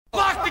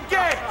Lock the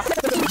gate!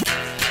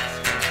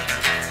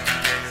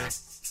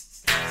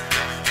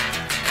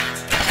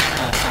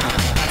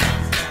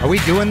 Are we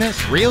doing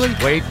this? Really?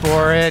 Wait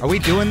for it. Are we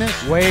doing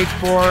this? Wait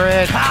for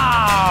it.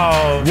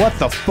 Pow! What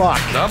the fuck?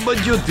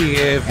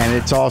 WTF. And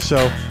it's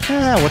also,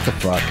 what the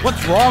fuck?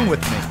 What's wrong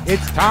with me?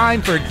 It's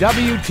time for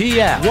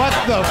WTF. What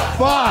the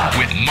fuck?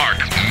 With Marc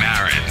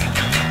Maron.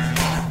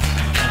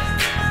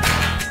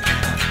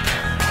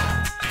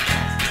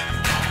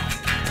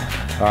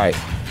 All right,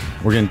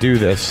 we're gonna do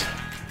this.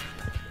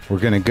 We're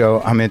gonna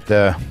go. I'm at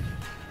the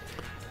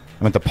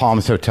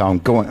Palms Hotel.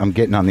 I'm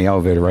getting on the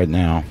elevator right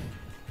now,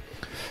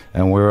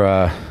 and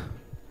we're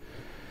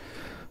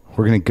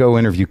gonna go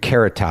interview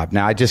Carrot Top.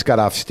 Now I just got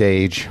off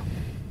stage.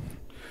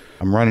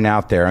 I'm running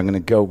out there.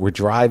 We're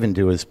driving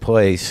to his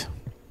place.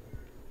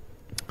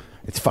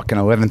 It's fucking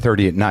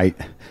 11:30 at night,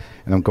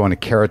 and I'm going to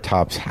Carrot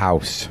Top's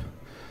house.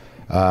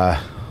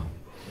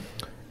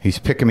 He's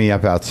picking me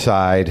up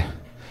outside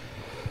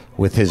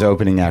with his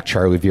opening act,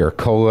 Charlie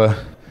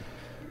Viracola.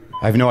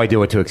 I have no idea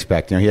what to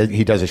expect. You know,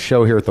 he does a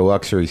show here at the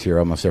Luxor. He's here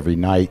almost every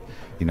night.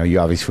 You know, you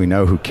obviously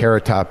know who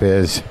Carrot Top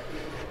is,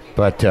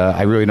 but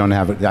I really don't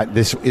have it.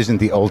 This isn't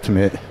the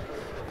ultimate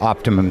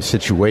optimum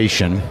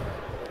situation.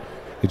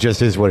 It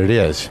just is what it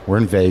is. We're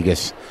in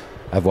Vegas.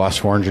 I've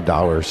lost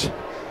 $400.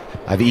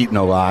 I've eaten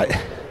a lot,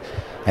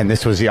 and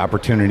this was the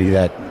opportunity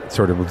that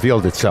sort of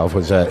revealed itself.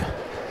 Was that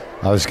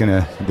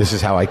this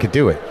is how I could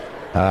do it.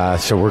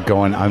 So we're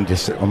going. I'm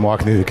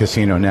walking through the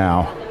casino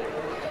now,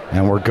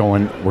 and we're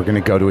going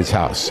to go to his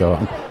house. So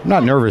I'm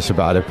not nervous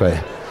about it,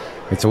 but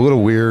it's a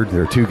little weird.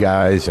 There are two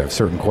guys. I have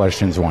certain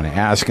questions I want to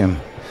ask him,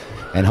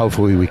 and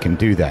hopefully we can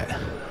do that.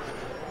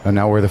 And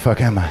now where the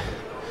fuck am I?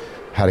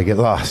 How to get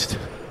lost?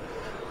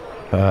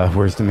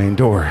 Where's the main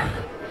door?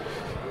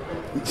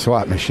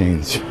 Slot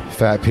machines,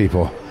 fat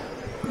people,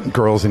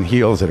 girls in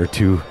heels that are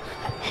too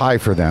high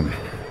for them,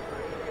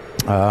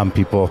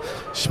 people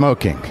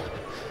smoking.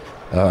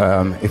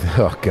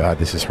 Oh God,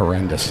 this is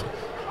horrendous.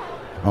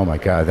 Oh my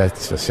God,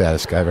 that's the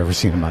saddest guy I've ever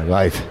seen in my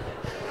life.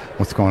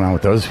 What's going on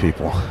with those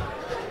people?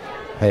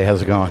 Hey,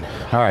 how's it going?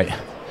 All right,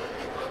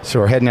 so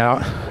we're heading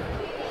out.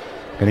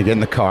 Gonna get in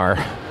the car.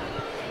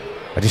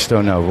 I just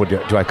don't know.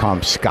 Do I call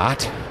him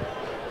Scott?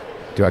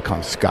 Do I call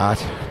him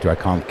Scott? Do I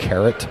call him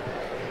Carrot?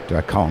 Do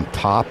I call him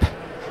Top?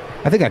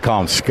 I think I call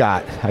him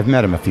Scott. I've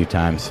met him a few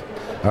times.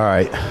 All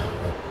right.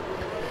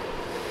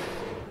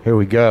 Here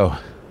we go.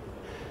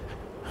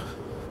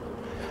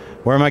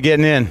 Where am I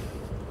getting in?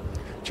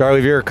 Charlie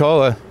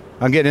Viracola.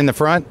 I'm getting in the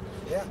front?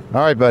 Yeah.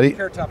 All right, buddy.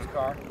 Carrot Top's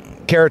car.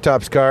 Carrot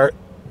Top's car.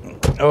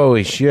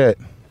 Holy shit.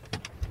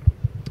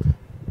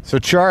 So,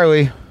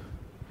 Charlie.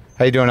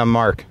 How you doing? I'm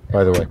Mark,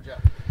 by the way.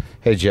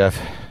 Hey, Jeff.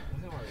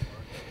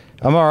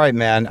 I'm all right,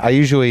 man. I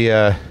usually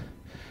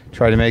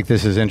try to make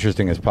this as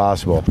interesting as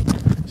possible.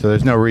 So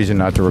there's no reason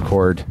not to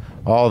record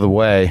all the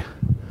way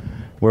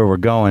where we're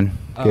going.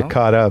 Get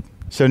caught up.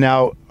 So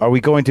now, are we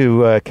going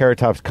to Carrot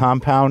Top's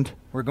compound?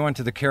 We're going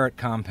to the Carrot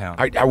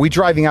compound. Are we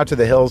driving out to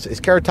the hills? Is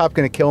Carrot Top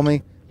going to kill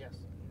me? Yes.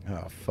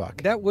 Oh,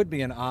 fuck. That would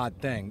be an odd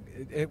thing.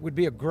 It would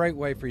be a great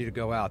way for you to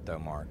go out, though,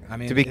 Mark. I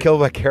mean, to be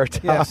killed by Carrot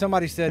Top? Yeah,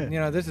 somebody said,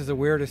 this is the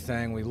weirdest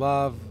thing. We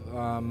love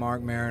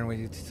Marc Maron.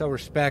 We're so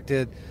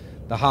respected.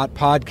 The hot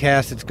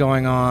podcast that's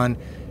going on.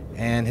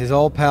 And his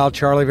old pal,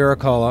 Charlie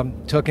Viracola,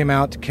 took him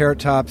out to Carrot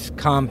Top's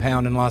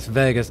compound in Las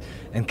Vegas,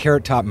 and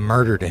Carrot Top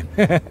murdered him.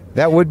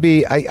 That would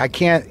be, I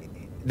can't,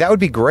 that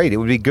would be great. It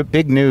would be good,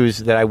 big news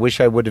that I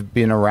wish I would have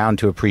been around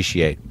to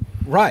appreciate.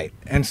 Right.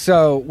 And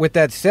so, with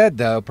that said,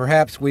 though,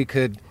 perhaps we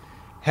could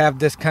have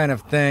this kind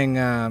of thing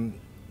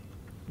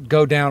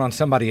go down on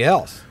somebody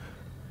else.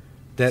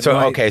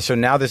 So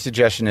now the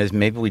suggestion is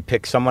maybe we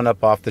pick someone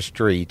up off the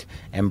street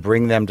and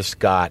bring them to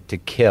Scott to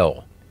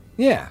kill.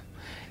 Yeah.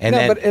 And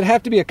but it'd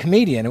have to be a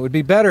comedian. It would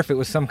be better if it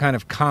was some kind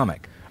of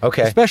comic.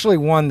 Okay. Especially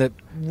one that,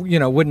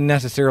 wouldn't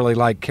necessarily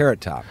like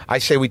Carrot Top. I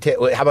say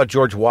how about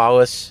George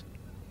Wallace?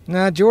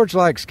 Nah, George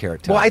likes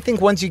Carrot Top. Well, I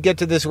think once you get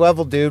to this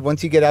level, dude,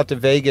 once you get out to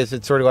Vegas,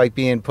 it's sort of like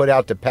being put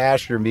out to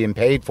pasture and being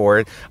paid for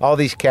it. All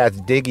these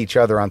cats dig each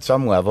other on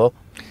some level.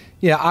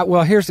 Yeah,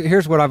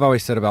 here's what I've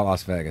always said about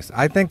Las Vegas.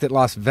 I think that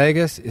Las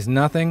Vegas is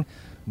nothing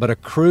but a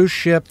cruise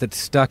ship that's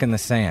stuck in the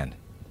sand.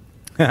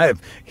 Yeah,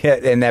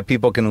 and that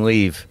people can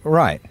leave.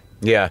 Right.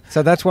 Yeah.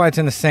 So that's why it's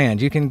in the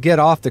sand. You can get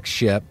off the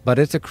ship, but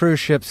it's a cruise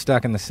ship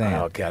stuck in the sand.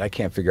 Oh, God, I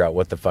can't figure out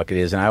what the fuck it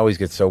is, and I always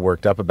get so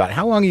worked up about it.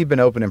 How long have you been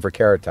opening for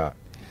Carrot Top?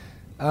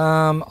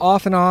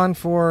 Off and on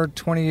for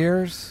 20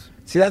 years.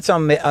 See, that's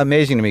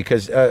amazing to me,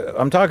 because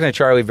I'm talking to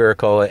Charlie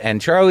Viracola,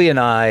 and Charlie and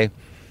I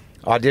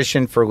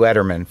auditioned for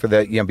Letterman for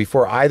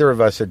before either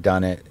of us had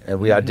done it.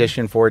 We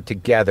auditioned for it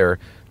together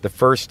the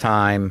first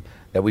time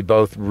that we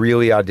both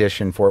really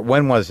auditioned for it.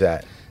 When was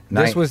that?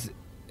 This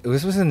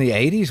was in the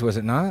 80s, was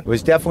it not? It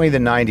was definitely the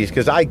 90s,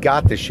 because I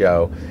got the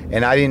show,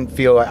 and I don't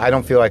feel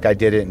like I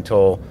did it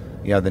until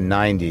the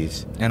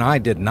 90s. And I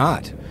did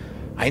not.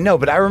 I know,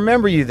 but I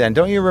remember you then.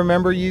 Don't you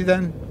remember you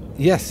then?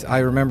 Yes, I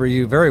remember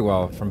you very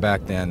well from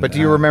back then. But do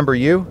you remember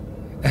you?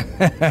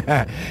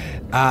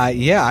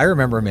 Yeah, I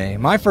remember me.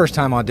 My first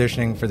time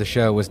auditioning for the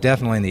show was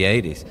definitely in the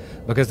 80s,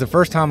 because the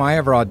first time I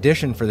ever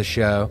auditioned for the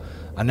show,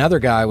 another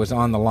guy was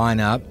on the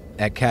lineup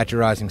at Catch a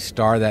Rising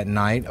Star that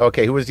night.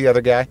 Okay, who was the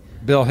other guy?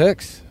 Bill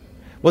Hicks.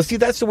 Well, see,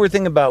 that's the weird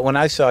thing about when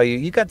I saw you.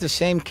 You got the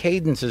same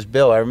cadence as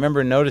Bill. I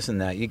remember noticing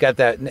that. You got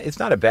that. It's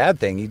not a bad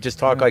thing. You just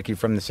talk like you're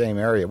from the same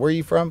area. Where are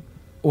you from?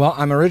 Well,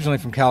 I'm originally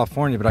from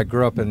California, but I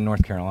grew up in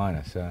North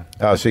Carolina. So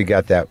you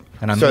got that.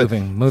 And I'm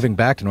moving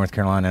back to North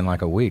Carolina in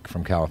like a week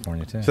from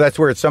California, too. So that's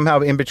where it's somehow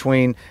in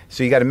between.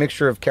 So you got a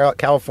mixture of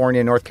California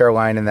and North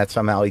Carolina, and that's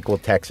somehow equal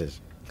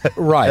Texas.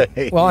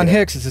 Right. Well, and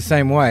Hicks is the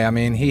same way. I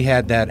mean, he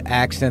had that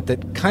accent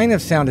that kind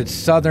of sounded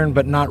Southern,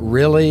 but not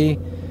really.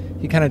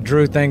 He kind of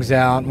drew things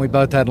out, and we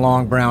both had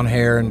long brown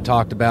hair and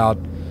talked about,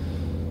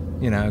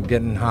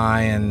 getting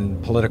high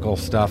and political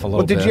stuff a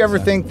little bit. Well, did you ever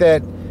think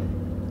that...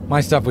 My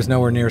stuff was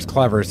nowhere near as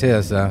clever as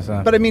his, though.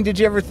 So. But, I mean, did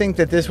you ever think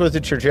that this was a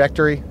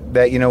trajectory?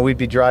 That, we'd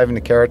be driving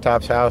to Carrot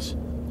Top's house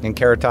in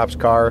Carrot Top's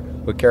car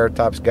with Carrot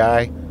Top's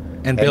guy?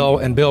 And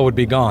Bill would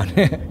be gone.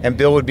 And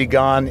Bill would be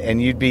gone, and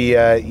you'd be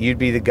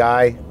the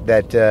guy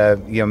that,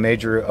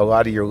 made a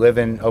lot of your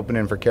living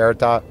opening for Carrot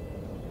Top?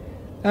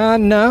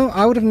 No,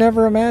 I would have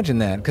never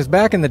imagined that. Because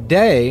back in the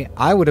day,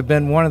 I would have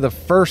been one of the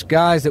first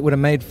guys that would have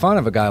made fun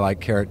of a guy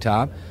like Carrot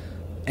Top.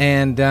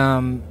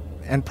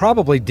 And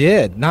probably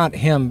did. Not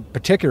him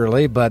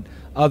particularly, but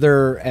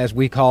other, as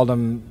we called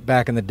them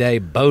back in the day,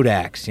 boat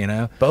acts,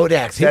 Boat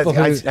acts.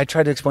 I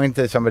tried to explain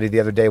to somebody the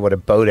other day what a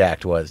boat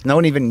act was. No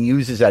one even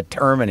uses that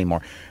term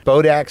anymore.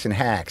 Boat acts and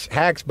hacks.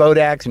 Hacks, boat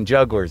acts, and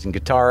jugglers, and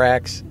guitar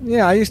acts.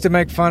 Yeah, I used to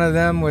make fun of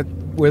them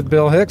with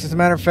Bill Hicks, as a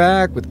matter of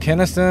fact, with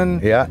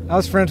Kinnison. Yeah. I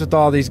was friends with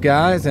all these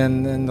guys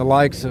and the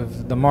likes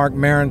of the Marc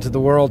Marons of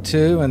the world,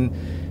 too,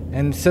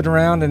 and sit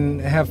around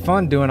and have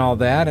fun doing all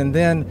that. And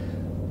then...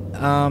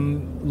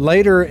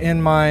 later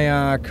in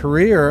my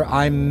career,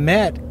 I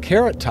met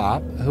Carrot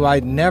Top, who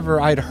I'd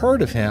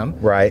heard of him.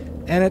 Right.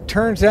 And it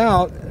turns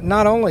out,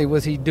 not only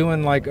was he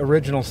doing like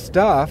original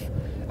stuff,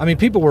 I mean,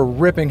 people were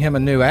ripping him a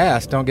new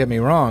ass, don't get me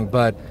wrong,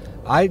 but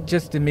I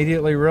just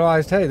immediately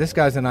realized, hey, this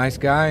guy's a nice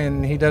guy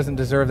and he doesn't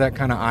deserve that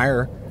kind of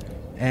ire.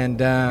 And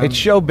it's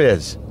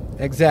showbiz.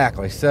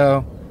 Exactly.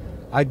 So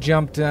I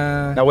jumped...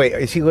 Now, wait,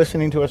 is he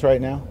listening to us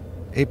right now?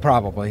 He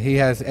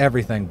has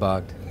everything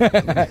bugged.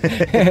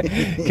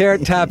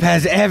 Carrot Top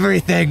has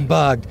everything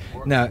bugged.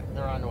 No.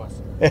 They're on to us.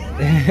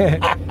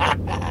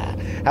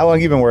 How long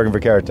have you been working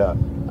for Carrot Top?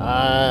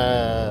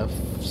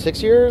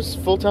 6 years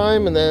full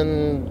time, and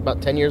then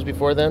about 10 years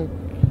before then.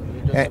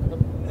 Yeah.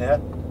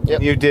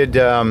 Yep. You did.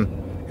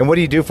 And what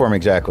do you do for him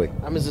exactly?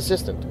 I'm his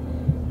assistant.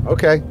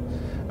 Okay.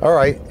 All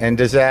right. And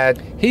does that?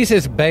 He's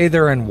his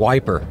bather and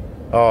wiper.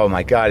 Oh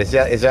my God! Is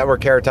that where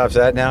Carrot Top's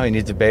at now? He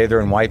needs a bather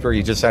and wiper.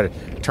 You just had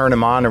to turn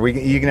him on, or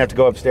you gonna have to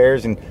go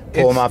upstairs and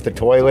pull him off the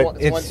toilet.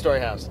 It's a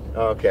one-story house.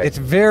 Okay. It's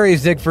very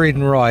Siegfried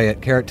and Roy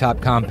at Carrot Top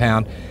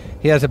compound.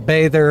 He has a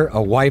bather,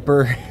 a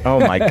wiper.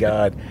 Oh my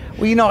God!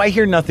 Well, I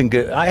hear nothing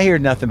good. I hear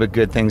nothing but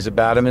good things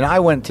about him. And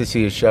I went to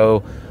see a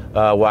show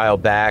a while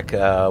back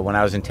when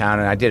I was in town,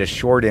 and I did a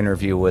short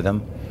interview with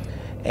him.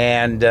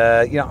 And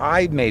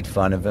I made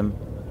fun of him.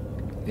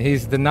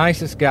 He's the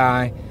nicest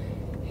guy.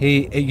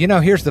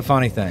 Here's the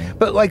funny thing.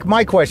 But like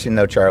my question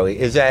though, Charlie,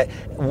 is that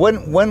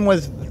when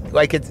was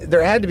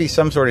there had to be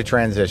some sort of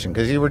transition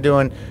because you were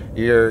doing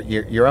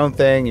your own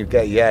thing. You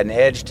had an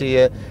edge to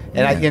you,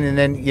 and and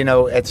then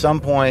at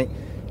some point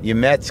you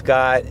met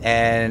Scott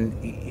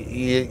and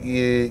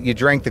you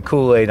drank the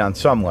Kool-Aid on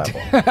some level.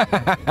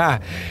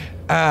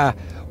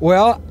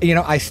 Well,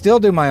 I still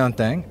do my own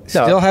thing.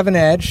 Still have an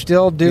edge.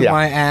 Still do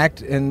my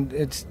act, and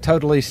it's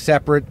totally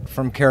separate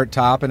from Carrot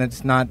Top, and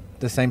it's not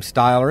the same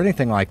style or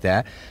anything like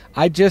that.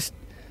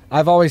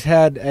 I've always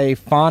had a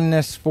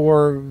fondness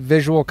for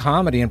visual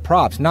comedy and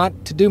props.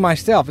 Not to do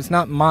myself. It's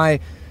not my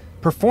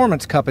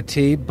performance cup of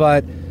tea,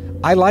 but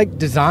I like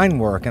design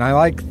work, and I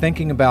like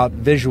thinking about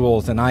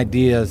visuals and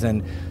ideas.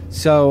 And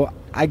so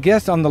I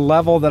guess on the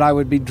level that I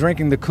would be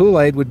drinking the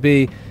Kool-Aid would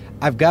be,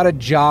 I've got a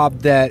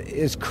job that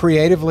is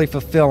creatively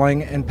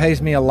fulfilling and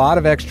pays me a lot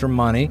of extra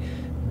money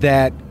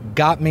that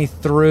got me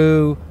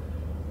through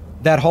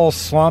that whole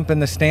slump in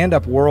the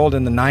stand-up world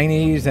in the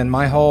 90s and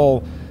my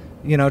whole,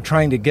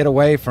 trying to get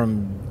away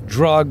from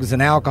drugs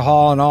and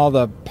alcohol and all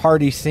the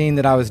party scene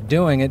that I was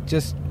doing. It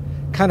just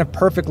kind of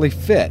perfectly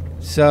fit.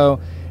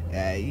 So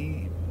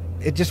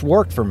it just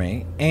worked for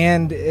me,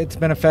 and it's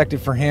been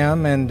effective for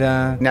him. And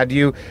now,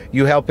 do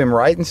you help him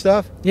write and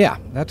stuff? Yeah,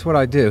 that's what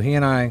I do. He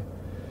and I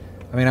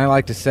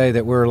like to say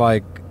that we're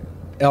like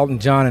Elton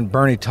John and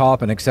Bernie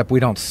Taupin, except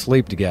we don't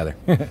sleep together.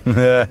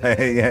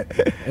 Yeah.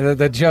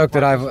 The joke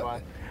that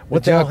I've...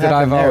 What the hell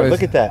happened there?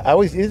 Look at that.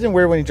 Isn't it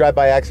weird when you drive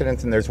by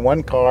accidents and there's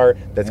one car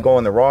that's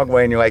going the wrong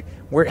way and you're like,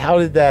 how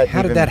did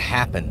that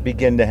happen?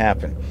 Begin to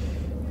happen?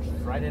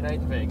 Friday night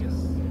in Vegas.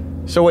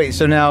 So wait,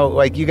 so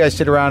now you guys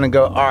sit around and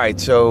go, all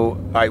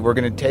right, we're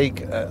going to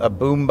take a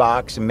boom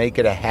box and make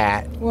it a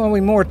hat. Well,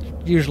 we more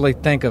usually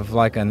think of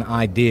like an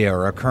idea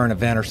or a current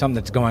event or something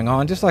that's going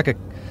on, just like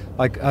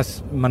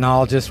us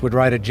monologists would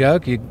write a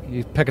joke. You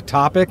pick a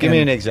topic. Give me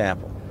an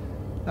example.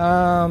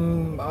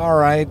 All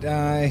right.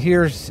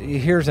 Here's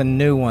a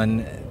new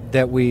one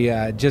that we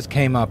just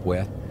came up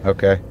with.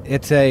 Okay.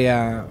 It's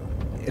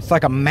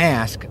like a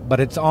mask, but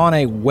it's on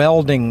a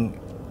welding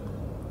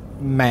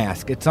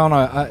mask. It's on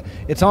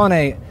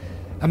a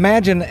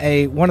imagine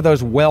one of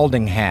those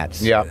welding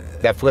hats. Yeah.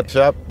 That flips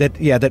up.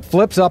 That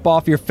flips up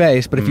off your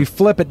face. But if you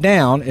flip it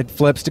down, it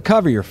flips to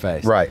cover your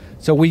face. Right.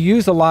 So we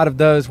use a lot of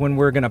those when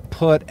we're going to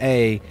put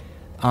a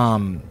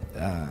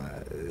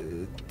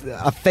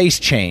face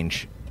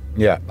change.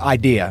 Yeah.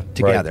 Idea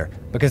together,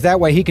 because that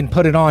way he can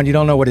put it on, you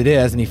don't know what it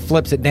is, and he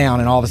flips it down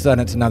and all of a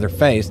sudden it's another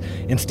face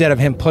instead of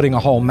him putting a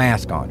whole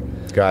mask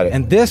on. Got it.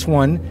 And this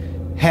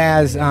one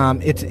has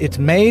it's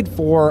made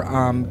for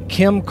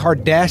Kim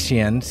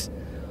Kardashian's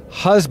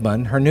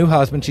husband, her new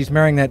husband. She's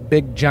marrying that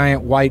big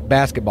giant white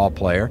basketball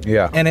player.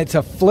 Yeah. And it's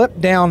a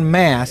flip down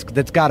mask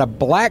that's got a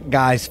black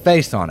guy's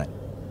face on it.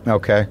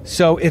 Okay.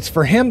 So it's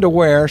for him to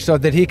wear so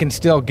that he can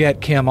still get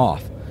Kim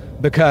off,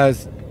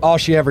 because all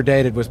she ever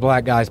dated was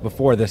black guys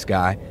before this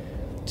guy.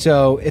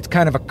 So it's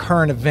kind of a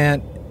current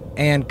event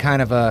and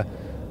kind of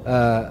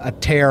a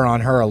tear on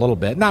her a little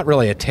bit. Not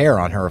really a tear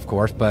on her, of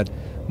course, but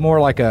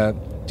more like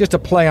just a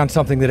play on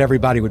something that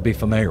everybody would be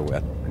familiar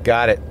with.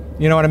 Got it.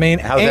 You know what I mean?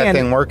 How's that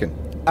thing working?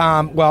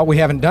 Well, we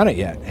haven't done it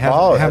yet.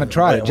 Haven't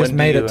tried it. Just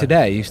made it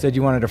today. You said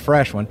you wanted a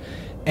fresh one.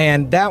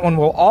 And that one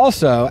will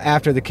also,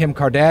 after the Kim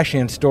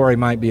Kardashian story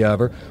might be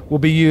over, will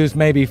be used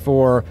maybe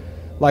for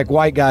like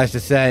white guys to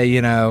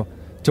say,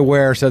 to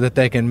wear so that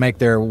they can make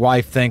their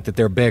wife think that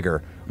they're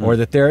bigger, or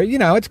that they're,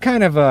 it's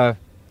kind of a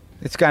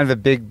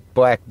big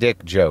black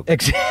dick joke.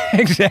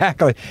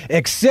 Exactly.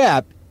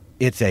 Except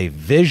it's a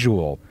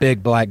visual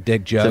big black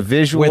dick joke. It's a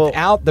visual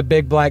without the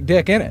big black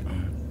dick in it.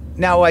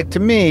 Now, like, to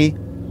me,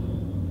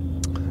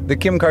 the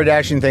Kim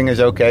Kardashian thing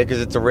is okay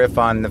because it's a riff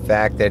on the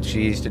fact that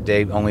she used to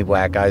date only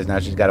black guys. Now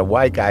she's got a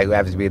white guy who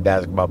happens to be a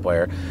basketball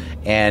player,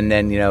 and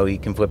then he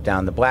can flip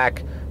down the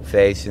black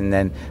face, and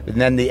then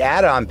the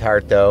add-on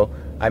part, though.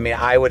 I mean,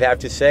 I would have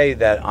to say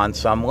that on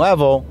some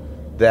level,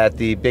 that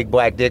the big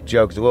black dick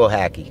joke is a little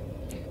hacky.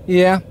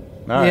 Yeah.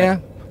 All right. Yeah.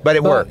 But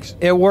it works.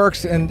 It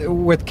works,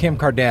 and with Kim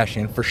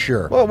Kardashian for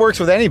sure. Well, it works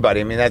with anybody.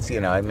 I mean, that's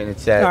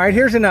it's. All right.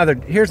 Here's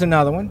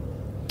another one.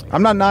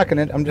 I'm not knocking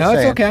it. I'm just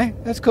saying. No, it's okay.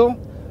 That's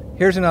cool.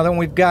 Here's another one.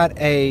 We've got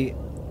a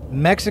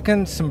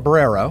Mexican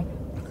sombrero,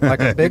 like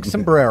a big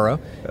sombrero,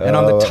 and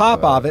on the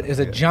top of it is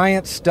a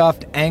giant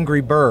stuffed Angry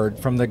Bird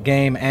from the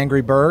game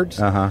Angry Birds.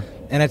 Uh-huh.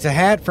 And it's a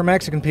hat for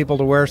Mexican people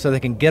to wear so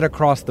they can get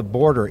across the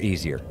border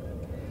easier.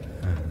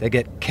 They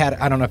get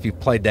I don't know if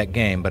you've played that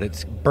game, but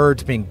it's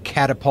birds being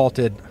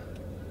catapulted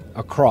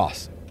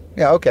across.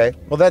 Yeah, okay.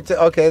 Well, that's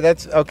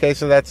okay.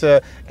 So that's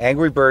a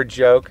Angry Bird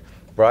joke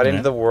brought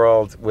into the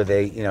world with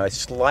a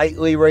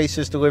slightly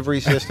racist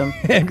delivery system.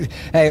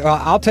 Hey, well,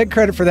 I'll take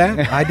credit for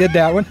that. I did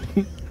that one.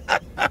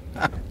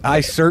 I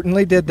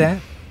certainly did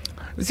that.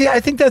 See, I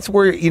think that's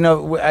where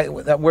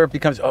where it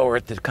becomes. Oh, we're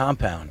at the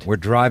compound. We're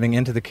driving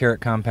into the Carrot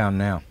compound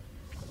now.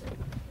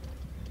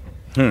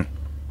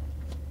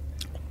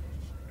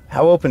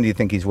 How open do you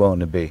think he's willing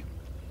to be?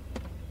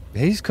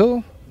 He's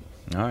cool.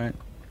 All right.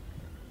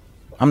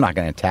 I'm not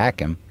going to attack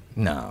him.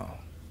 No,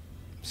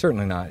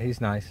 certainly not.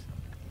 He's nice.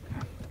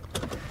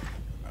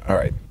 All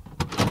right.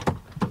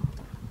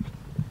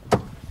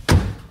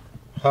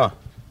 Huh.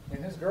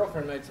 And his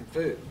girlfriend made some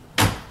food.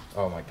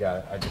 Oh my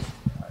God!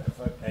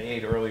 I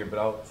ate earlier, but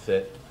I'll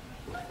sit.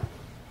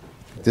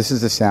 This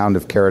is the sound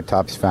of Carrot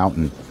Top's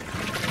fountain.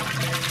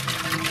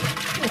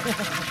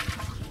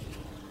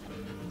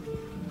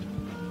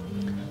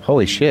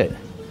 Holy shit!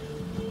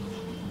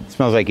 It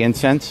smells like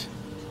incense.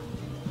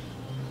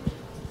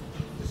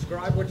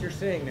 Describe what you're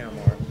seeing now,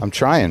 Mark. I'm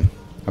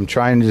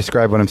trying to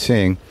describe what I'm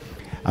seeing.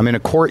 I'm in a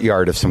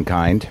courtyard of some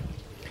kind,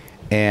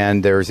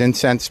 and there's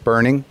incense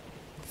burning,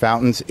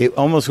 fountains. It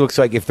almost looks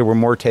like if there were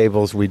more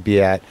tables, we'd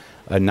be at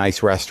a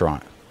nice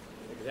restaurant.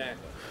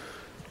 Exactly.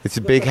 It's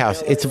a big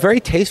house. It's a very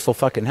tasteful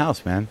fucking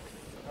house, man.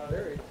 Oh,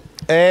 there he is.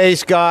 Hey,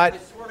 Scott. I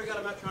swear to God,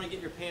 I'm not trying to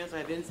get your pants. I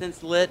have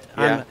incense lit.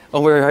 Yeah.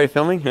 We're already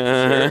filming?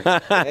 There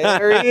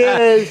he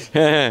is.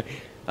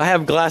 I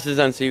have glasses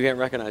on, so you can't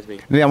recognize me.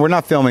 Yeah, we're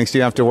not filming, so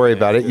you don't have to worry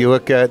about it. You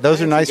look.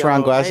 Those are nice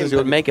round I glasses.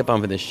 didn't put makeup on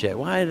for this shit.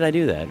 Why did I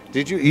do that?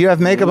 Did you? You have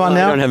makeup on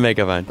now? I don't have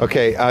makeup on.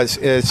 Okay,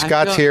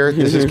 Scott's here.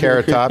 This is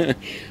Carrot Top.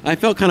 I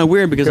felt kind of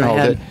weird because You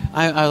can hold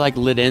I like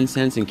lit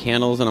incense and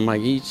candles, and I'm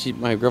like,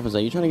 my girlfriend's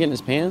like, you trying to get in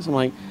his pants? I'm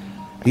like,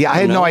 Yeah, I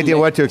had no idea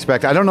what to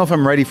expect. I don't know if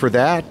I'm ready for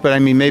that, but I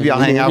mean, maybe I'll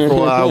hang out for a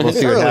while. We'll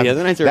see what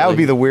happens. That would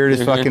be the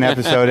weirdest fucking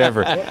episode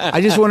ever. I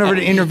just went over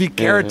to interview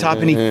Carrot Top,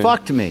 and he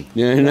fucked me.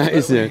 Yeah,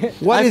 nice.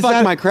 I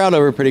fucked my crowd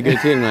over pretty good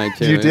too tonight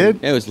too. You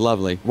did? It was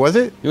lovely. Was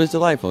it? It was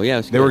delightful. Yeah, it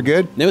was good. They were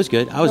good? It was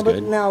good. I was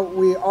good. Now,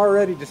 we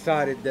already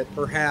decided that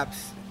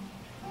perhaps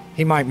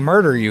he might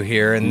murder you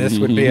here, and this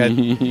would be a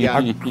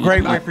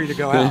great way for you to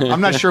go out.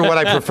 I'm not sure what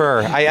I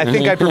prefer. I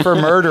think I prefer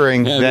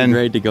murdering than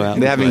great to go out.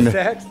 having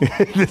Sex?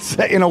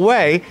 in a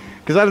way.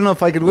 Because I don't know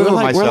if I could live with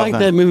myself. We're like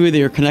then. that movie where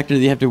you're connected.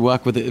 You have to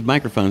walk with the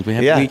microphones. We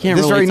Yeah. can't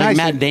This is really. very It's like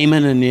nice. Matt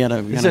Damon and you gotta.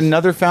 Is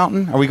another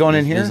fountain? Are we going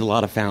in here? There's a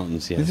lot of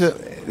fountains. Yes, This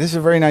is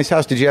a very nice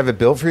house. Did you have it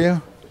built for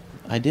you?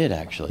 I did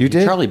actually. You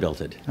did? Charlie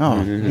built it.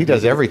 Oh, he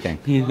does everything.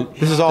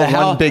 This is all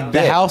one big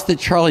bit. The house that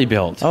Charlie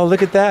built. Oh,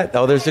 look at that.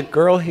 Oh, there's a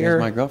girl here.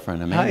 Here's my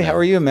girlfriend, Amanda. Hi, how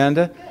are you,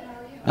 Amanda?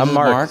 I'm is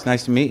Mark. Mark. It's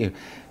nice to meet you.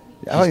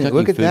 Oh, cooking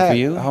look at food that. for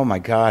you. Oh, my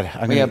God.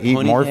 I'm We going have to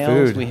eat more ponytails,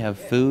 food. We have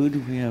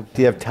food. We have.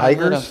 Do you have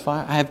tigers?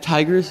 I have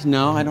tigers.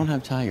 No, I don't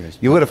have tigers.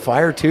 You lit a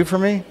fire, too, for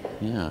me?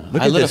 Yeah.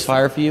 Look I at lit this. a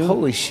fire for you.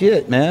 Holy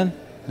shit, man.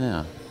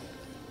 Yeah.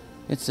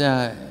 It's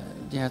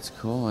it's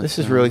cool. This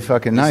is really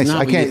fucking nice. not I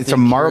what you can't. It's a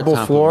think marble Carrot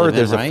Top floor. would live in,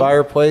 There's a right?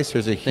 fireplace.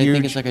 There's a They think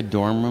huge. it's like a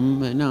dorm room,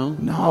 but no.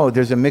 No,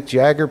 there's a Mick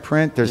Jagger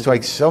print. There's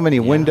like so many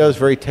windows,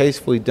 very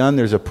tastefully done.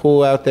 There's a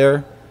pool out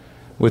there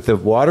with a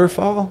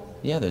waterfall.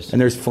 Yeah, there's.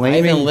 And there's I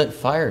flaming. even lit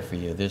fire for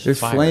you. There's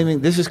fire. flaming.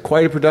 This is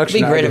quite a production.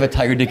 It'd be great if a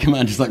tiger did come out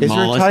and just like Is there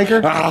a maul us.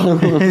 tiger?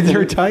 Is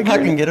there a tiger? I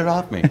can get it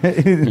off me.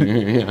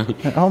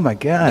 Oh my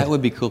God. That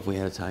would be cool if we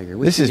had a tiger.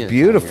 We This should is get a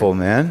beautiful, tiger.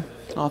 man.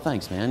 Oh,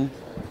 thanks, man.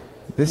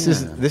 This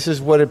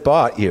is what it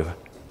bought you.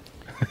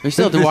 We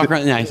still have to walk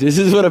around. Nice. This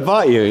is what I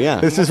bought you.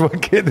 Yeah. This is what.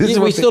 This is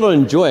we what still don't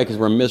enjoy it because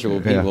we're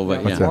miserable people.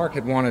 But What's yeah. Mark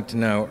had wanted to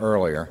know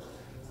earlier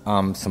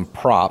some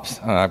props,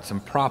 some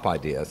prop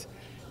ideas.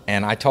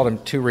 And I told him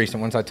two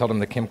recent ones. I told him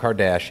the Kim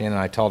Kardashian, and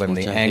I told him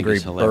Which the I think Angry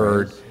is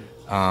hilarious. Bird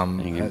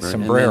Angry Bird.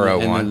 sombrero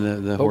And then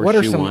one. the But what are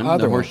horseshoe some one.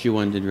 other The ones? horseshoe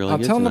one did really I'll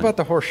good tell him tonight. about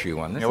the horseshoe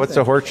one. Yeah, what's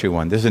the horseshoe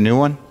one? This is a new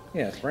one.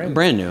 Yeah, it's brand new.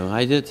 Brand new.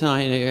 I did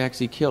tonight. It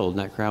actually killed.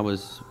 That crowd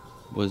was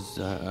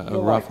a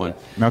rough one.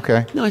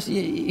 Okay. No,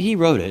 he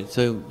wrote it.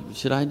 So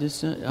should I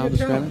just? I'll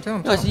describe it. tell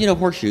him. No, I said,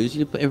 horseshoes.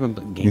 Everyone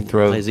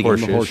throw plays a game of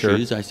horseshoes, sure.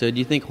 horseshoes. I said,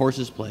 you think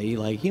horses play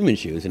like human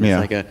shoes? And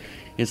Yeah.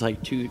 it's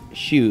like two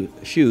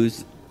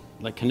shoes.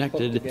 Like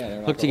connected,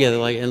 hooked together,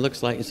 like and it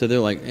looks like. So they're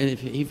like, and if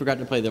he forgot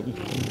to play the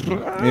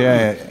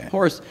Yeah.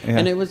 horse, Yeah.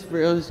 and it was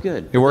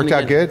good. It worked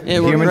And out good? Yeah, it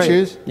worked Human great.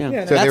 shoes?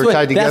 Yeah, So they were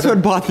tied together? That's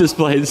what bought this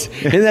place.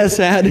 Isn't that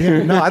sad?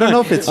 No, I don't know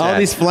if it's all sad.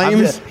 these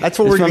flames. That's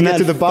what we're going to get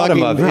to the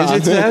bottom of. Is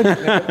it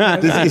sad?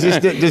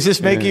 Does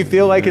this make you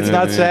feel like it's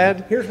not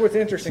sad? Here's what's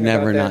interesting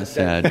Never about not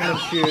sad. that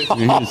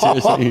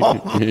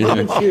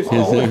human shoes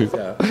always,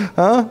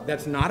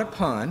 That's not a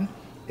pun.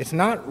 It's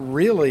not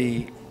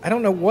really. I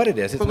don't know what it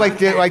is. It's But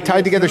not like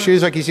tied together not-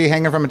 shoes like you see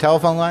hanging from a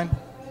telephone line?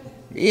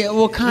 Yeah,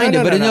 well, kind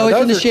of, No, but no, it's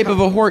in the those are shape of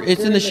a horse. It's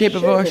they're in the shape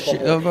of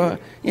a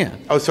yeah.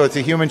 Oh, so it's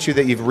a human shoe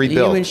that you've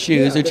rebuilt. Human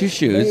shoes. They're but two it's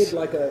shoes. made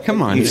like a-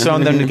 Come on, You've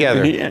sewn them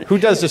together. Yeah. Who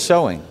does the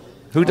sewing?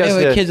 Who does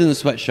They have the kids in the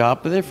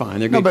sweatshop, but they're fine.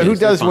 They're No, good but who kids.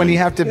 They're does when fine. you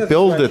have to Yeah,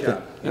 build the it?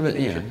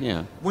 sweatshop.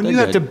 Yeah. When They're you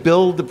have to good.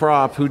 build the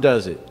prop, who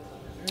does it?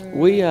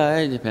 We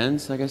it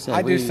depends. Like I said,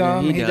 I do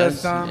some, he does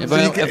some.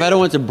 If I don't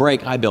want to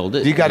break, I build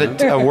it. Do you got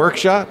a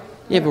workshop?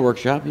 You have a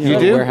workshop. You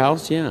have do? A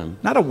warehouse. Yeah.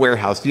 Not a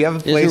warehouse. Do you have a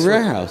place? It's a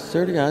where- warehouse.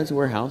 Swear to God, it's a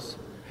warehouse.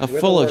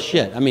 Full of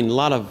shit. I mean, a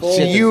lot of So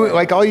shit. you,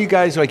 like all you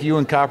guys, like you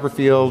and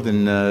Copperfield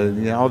and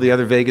all the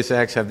other Vegas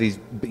acts have these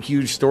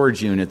huge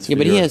storage units. Yeah, for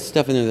but he your- has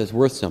stuff in there that's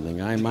worth something.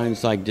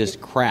 Mine's like just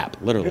crap,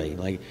 literally.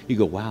 Like you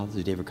go, wow, this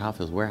is David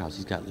Copperfield's warehouse.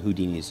 He's got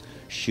Houdini's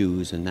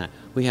shoes and that.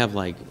 We have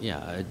like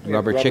a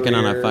rubber chicken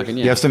on a ears. fucking.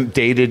 You have some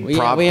dated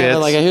prop we bits.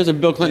 have like here's a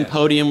Bill Clinton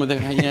podium with a.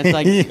 Yeah, it's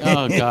like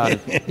oh god.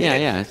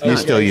 Yeah. It's You not-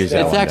 still use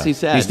that It's one, actually though.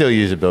 sad. You still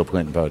use a Bill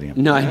Clinton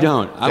podium. No, I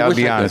don't. I Gotta wish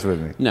be I honest could.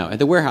 with me. No, at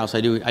the warehouse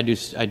I do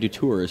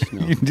tours.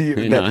 No.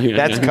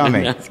 That's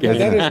coming. That's But good.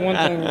 that is one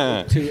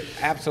thing to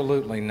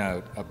absolutely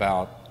note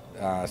about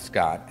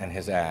Scott and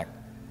his act.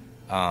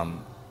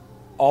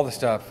 All the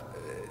stuff,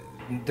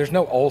 there's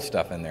no old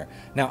stuff in there.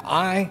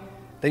 Now,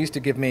 they used to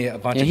give me a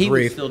bunch And of he would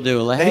grief. still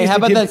do. Like, They hey, used how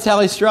to about give- that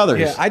Sally Struthers?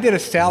 Yeah, I did a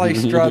Sally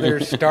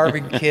Struthers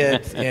Starving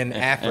Kids in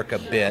Africa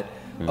bit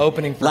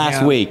opening for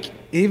Last him. week.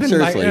 Even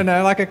Seriously.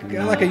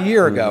 like a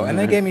year ago, and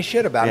they gave me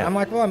shit about it. Yeah. I'm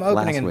like, well, I'm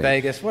opening Last in week.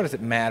 Vegas. What does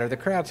it matter? The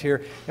crowd's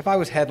here. If I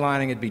was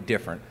headlining, it'd be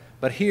different.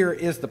 But here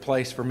is the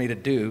place for me to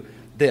do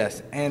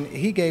this. And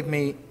he gave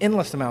me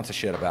endless amounts of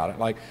shit about it.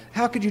 Like,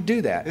 how could you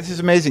do that? This is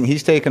amazing.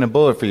 He's taking a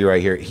bullet for you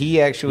right here.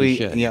 He actually, He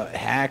should.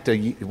 hacked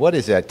what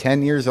is that?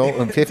 10 years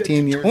old?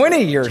 15 years?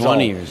 20 years 20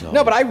 old. years old.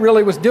 No, but I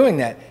really was doing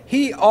that.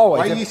 He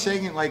always. Why are you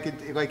saying it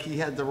like he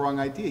had the wrong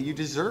idea? You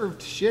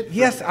deserved shit. for-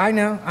 Yes, I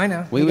know.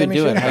 We He would gave me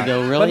do shit it. I about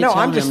go, But really? no, Tell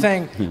I'm just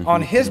him. saying,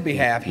 on his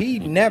behalf, he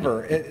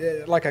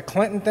never, like a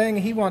Clinton thing,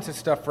 he wants his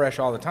stuff fresh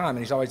all the time, and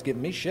he's always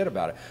giving me shit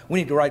about it. We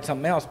need to write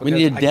something else because We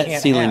need a I debt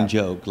can't ceiling have.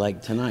 joke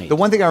like tonight. The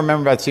one thing I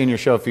remember about seeing your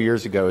show a few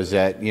years ago is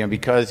that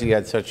because he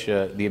had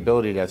the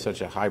ability to have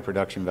such a high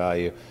production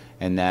value,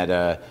 and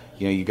that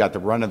you got the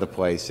run of the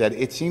place, that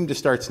it seemed to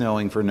start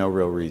snowing for no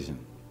real reason.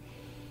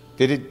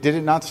 Did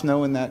it not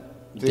snow in that?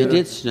 It theater?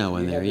 did snow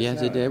in there.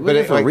 Yes, it did. But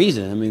But for like, a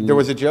reason. I mean, there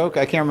was a joke.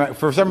 I can't remember.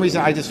 For some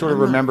reason, I just sort of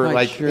I'm not remember quite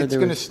like sure it's there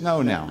going to was-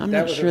 snow now. I'm That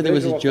not was sure there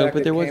was a visual joke, effect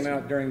but there that was. came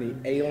out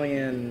during the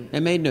Alien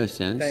It made no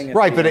sense. thing.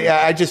 Right, but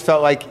I just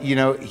felt like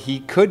he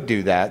could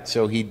do that,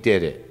 so he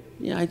did it.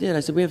 Yeah, I did. I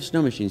said we have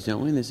snow machines,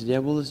 don't we? And they said, yeah,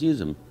 well, let's use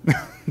them.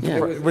 Yeah.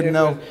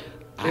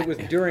 It was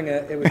during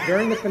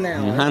the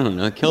finale. I don't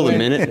know. Killed a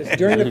minute. It's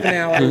during the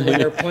finale when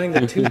they're playing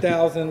the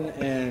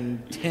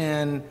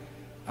 2010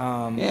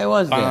 Yeah, it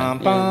was bum,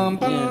 that. bum, Yeah,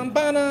 bum, yeah.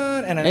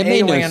 ba-dun, and an It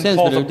made no alien sense,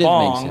 pulls but a it did make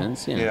bong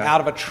sense, yeah.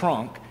 out of a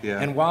trunk. Yeah.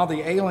 And while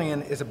the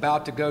alien is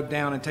about to go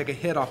down and take a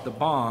hit off the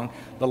bong,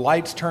 the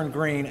lights turn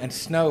green and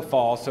snow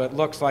falls, so it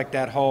looks like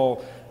that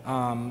whole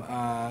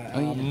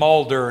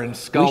Mulder and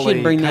Scully. We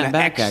should bring that kinda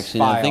back, actually,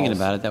 now I'm thinking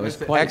about it. That was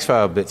quite...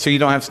 X-File bit. So you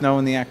don't have snow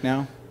in the act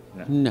now?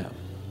 No.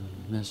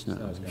 That's not.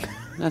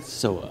 That's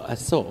so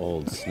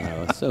old,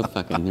 Snow. It's so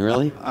fucking...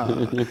 Really? All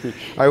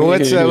right, well,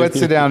 let's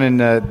sit down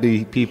and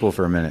be people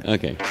for a minute.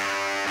 Okay.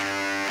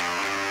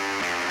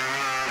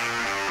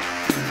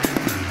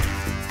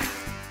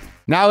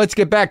 Now let's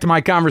get back to my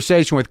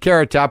conversation with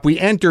Carrot Top. We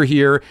enter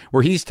here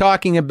where he's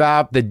talking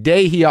about the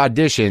day he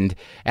auditioned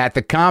at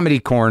the Comedy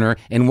Corner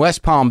in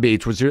West Palm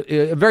Beach, which was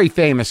a very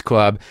famous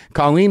club.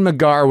 Carlin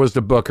McGarr was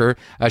the booker.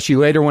 She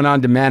later went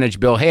on to manage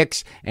Bill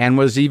Hicks and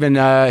was even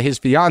his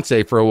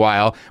fiance for a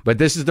while. But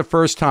this is the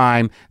first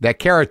time that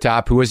Carrot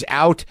Top, who was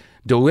out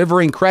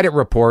delivering credit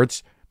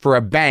reports for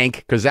a bank,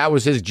 because that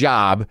was his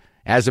job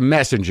as a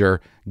messenger,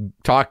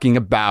 talking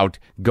about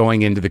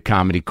going into the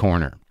Comedy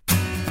Corner.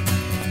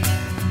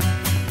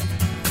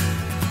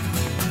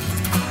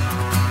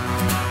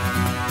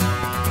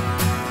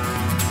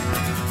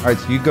 All right,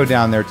 so you go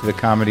down there to the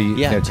comedy...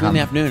 Yeah, 2 in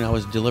the afternoon, I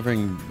was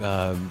delivering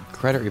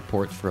credit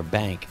reports for a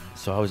bank,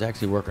 so I was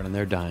actually working on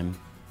their dime.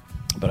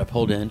 But I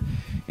pulled in,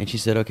 and she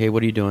said, okay,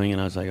 what are you doing? And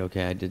I was like,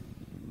 okay, I did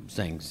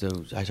things. So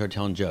I started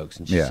telling jokes,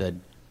 and she said,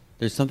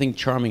 there's something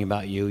charming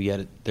about you,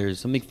 yet there's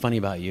something funny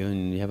about you,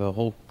 and you have a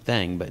whole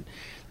thing, but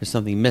there's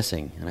something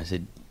missing. And I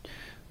said,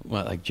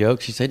 what, like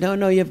jokes? She said,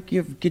 no, you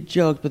have good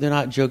jokes, but they're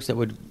not jokes that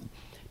would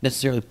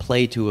necessarily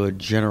play to a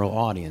general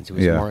audience. It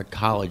was more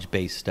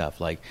college-based stuff,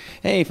 like,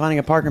 hey, finding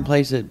a parking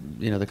place at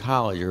the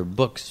college, or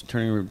books,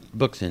 turning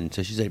books in.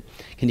 So she said,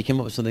 can you come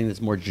up with something that's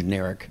more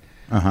generic?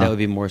 That would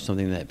be more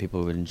something that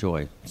people would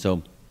enjoy.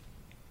 So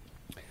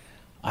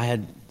I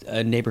had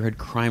a neighborhood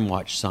crime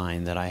watch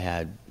sign that I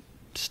had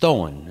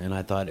stolen, and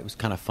I thought it was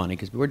kind of funny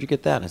because, where'd you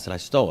get that? And I said, I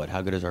stole it.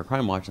 How good is our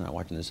crime watch? And I'm not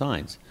watching the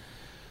signs.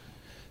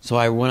 So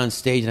I went on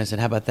stage and I said,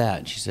 how about that?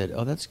 And she said,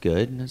 oh, that's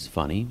good. That's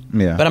funny.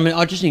 Yeah. But I'm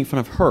auditioning in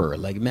front of her.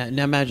 Like,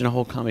 now imagine a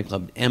whole comedy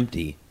club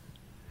empty.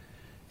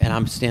 And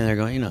I'm standing there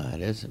going, that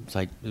is. It's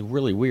like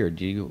really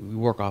weird. You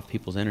work off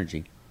people's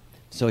energy.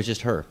 So it's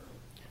just her.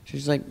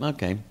 She's like,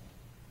 okay,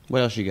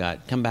 what else you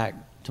got? Come back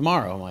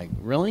tomorrow. I'm like,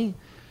 really?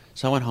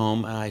 So I went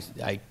home and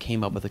I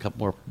came up with a couple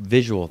more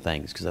visual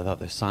things because I thought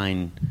the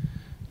sign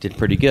did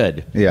pretty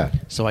good. Yeah.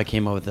 So I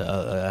came up with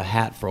a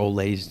hat for old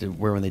ladies to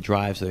wear when they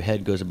drive so their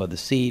head goes above the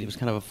seat. It was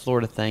kind of a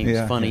Florida thing. It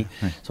was funny.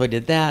 Yeah. So I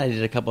did that. I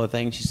did a couple of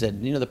things. She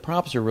said, the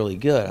props are really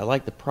good. I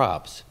like the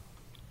props.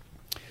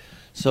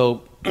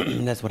 So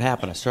that's what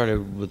happened. I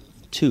started with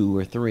 2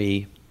 or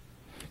 3.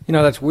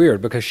 That's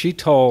weird because she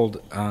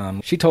told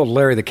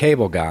Larry the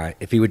Cable Guy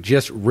if he would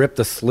just rip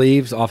the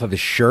sleeves off of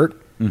his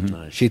shirt,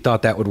 she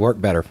thought that would work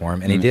better for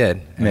him, and he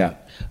did. And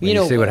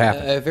you see what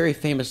happened. A very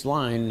famous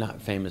line,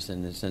 not famous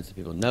in the sense that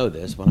people know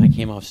this, when I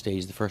came off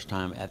stage the first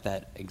time at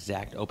that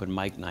exact open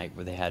mic night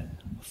where they had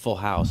a full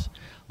house,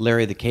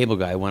 Larry the Cable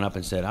Guy went up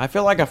and said, I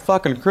feel like a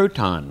fucking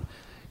crouton,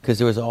 because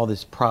there was all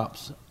these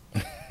props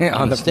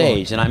on the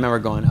stage. Floor. And I remember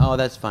going, oh,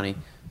 that's funny.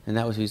 And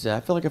that was what he said, I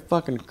feel like a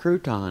fucking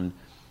crouton.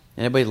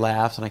 And everybody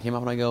laughs, and I came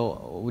up and I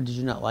go, oh, did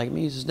you not like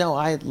me? He says, no,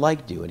 I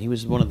liked you. And he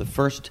was one of the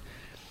first...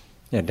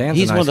 Yeah, Dan's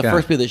he's a nice one of the guy.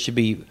 first people that should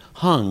be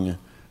hung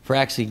for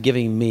actually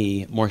giving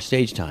me more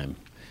stage time.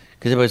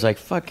 Because everybody's like,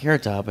 fuck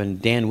Carrot Top.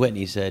 And Dan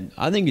Whitney said,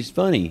 I think he's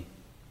funny.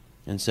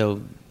 And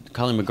so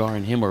Colin McGarr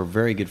and him were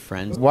very good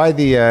friends. Why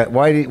do you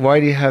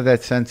have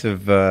that sense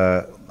of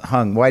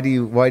hung? Why do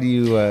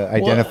you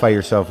identify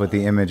yourself with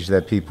the image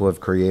that people have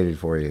created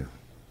for you?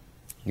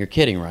 You're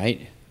kidding,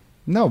 right?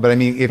 No, but I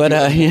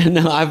mean,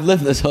 I've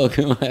lived this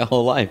my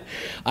whole life.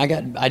 I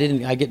didn't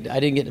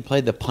get to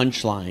play the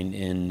punchline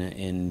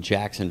in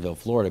Jacksonville,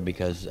 Florida,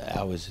 because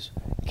I was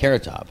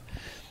Carrot Top,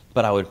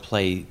 but I would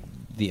play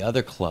the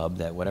other club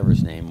that whatever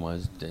his name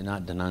was,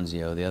 not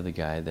D'Annunzio, the other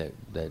guy that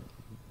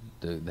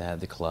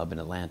had the club in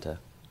Atlanta.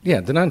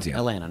 Yeah, D'Annunzio.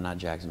 Atlanta, not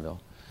Jacksonville.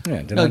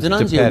 Yeah,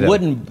 D'Annunzio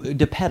wouldn't.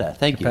 DePetta,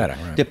 thank you. DePetta,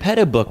 right.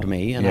 DePetta booked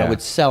me, and I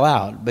would sell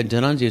out. But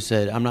D'Annunzio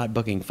said, "I'm not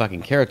booking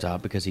fucking Carrot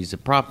Top because he's a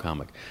prop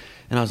comic."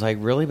 And I was like,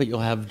 "Really? But you'll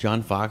have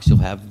John Fox, you'll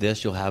have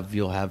this, you'll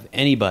have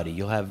anybody,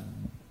 you'll have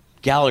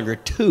Gallagher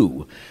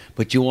too,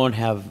 but you won't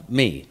have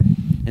me."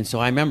 And so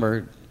I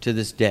remember to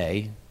this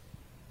day,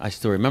 I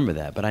still remember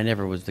that, but I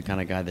never was the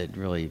kind of guy that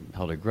really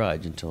held a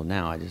grudge until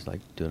now. I just like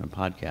doing a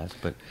podcast.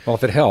 But well,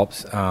 if it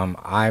helps,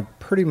 I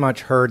pretty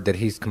much heard that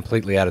he's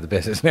completely out of the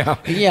business now.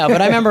 Yeah,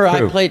 but I remember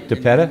I played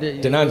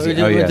DePetta?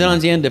 D'Annunzio.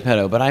 D'Annunzio and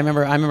DePetta. But I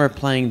remember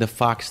playing the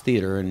Fox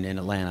Theater in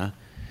Atlanta.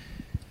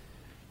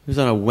 It was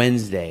on a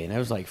Wednesday, and it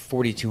was like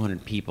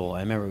 4,200 people.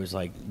 I remember it was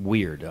like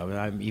weird.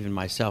 Even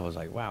myself, I was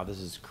like, "Wow, this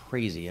is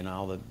crazy!" And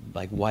all the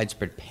like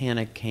widespread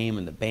panic came,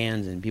 and the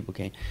bands and people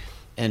came,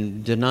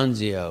 and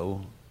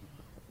D'Annunzio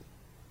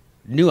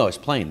knew I was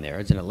playing there.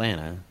 It's in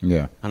Atlanta,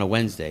 on a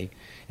Wednesday,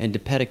 and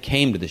DePetta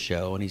came to the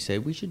show, and he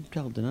said, "We should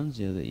tell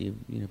D'Annunzio that you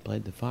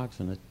played the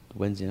Fox on a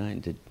Wednesday night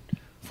and did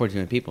 42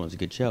 million people. It was a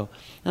good show.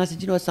 And I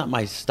said, it's not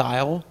my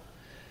style.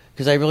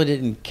 Because I really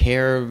didn't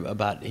care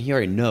about, he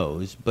already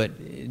knows,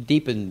 but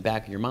deep in the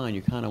back of your mind,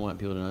 you kind of want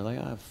people to know, like,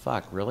 oh,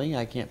 fuck, really?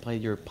 I can't play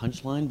your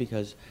punchline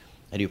because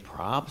I do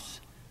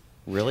props?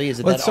 Really? Is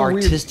it that so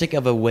artistic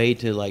of a way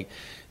to, like,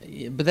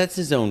 but that's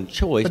his own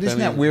choice. But isn't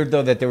that weird,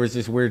 though, that there was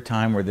this weird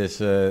time where this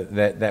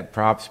that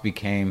props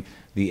became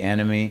the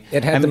enemy?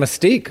 It had the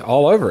mystique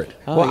all over it.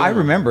 Well, I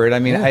remember it. I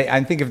mean,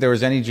 I think if there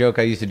was any joke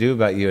I used to do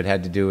about you, it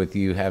had to do with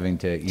you having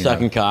to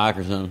sucking cock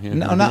or something.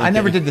 No, I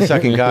never did the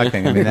sucking cock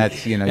thing. I mean,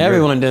 that's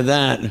everyone did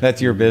that.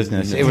 That's your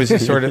business. It was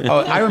just sort of. Oh,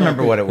 I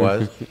remember what it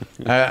was.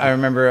 I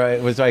remember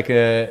it was like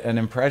an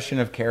impression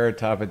of Carrot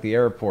Top at the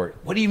airport.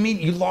 What do you mean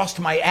you lost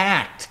my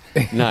act?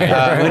 No,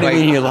 what do you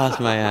mean you lost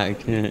my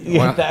act?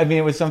 Yeah, I mean,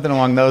 it was something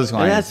along those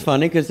lines. And that's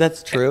funny because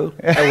that's true.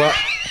 No,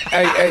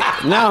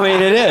 I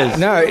mean it is.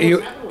 No,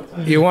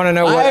 you want to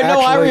know what?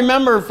 I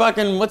remember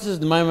fucking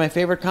my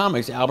favorite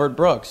comics, Albert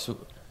Brooks,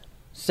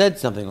 said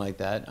something like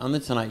that on the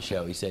Tonight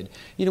Show. He said,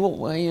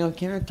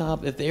 Carrot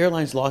Top, if the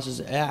airlines lost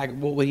his act,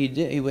 what would he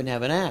do? He wouldn't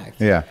have an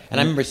act. Yeah. And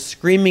I remember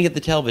screaming at the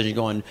television,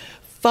 going,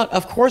 "Fuck!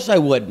 Of course I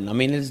wouldn't. I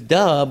mean, it's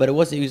duh." But it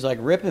wasn't. He was like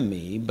ripping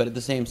me. But at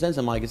the same sense,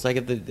 I'm like, it's like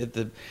if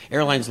the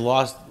airlines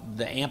lost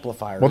the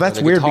amplifier, well, that's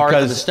the weird guitar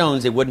because the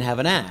Stones, they wouldn't have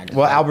an act.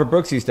 Well, Albert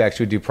Brooks used to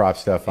actually do prop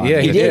stuff on.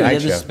 Yeah, he did.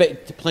 Tonight He Show.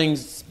 had playing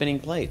spinning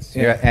plates.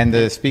 Yeah, and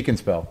the speak and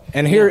spell.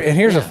 And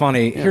here's a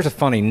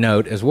funny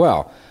note as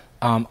well.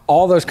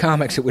 All those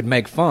comics that would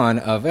make fun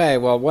of, hey,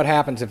 well, what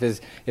happens if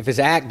his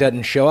act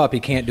doesn't show up? He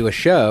can't do a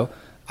show.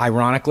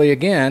 Ironically,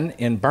 again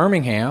in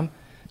Birmingham,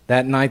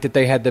 that night that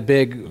they had a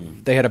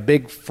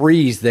big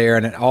freeze there,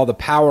 and all the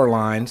power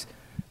lines.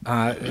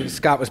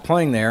 Scott was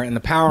playing there, and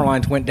the power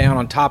lines went down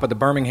on top of the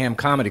Birmingham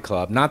Comedy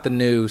Club, not the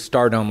new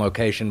Stardome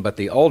location, but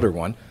the older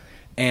one.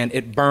 And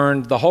it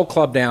burned the whole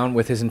club down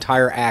with his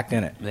entire act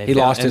in it. He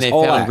lost his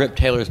whole act. And they found Rip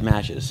Taylor's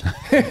matches.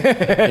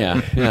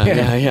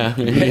 yeah.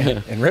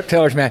 And Rip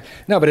Taylor's match.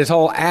 No, but his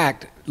whole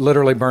act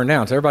literally burned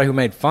down. So everybody who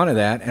made fun of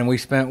that, and we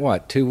spent,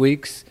 2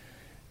 weeks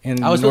in North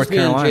Carolina. I was supposed to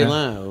be in Jay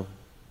Leno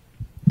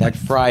that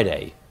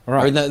Friday,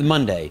 right. or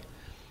Monday.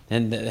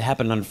 And it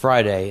happened on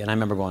Friday, and I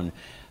remember going,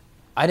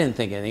 I didn't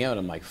think anything of it.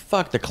 I'm like,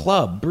 fuck the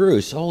club,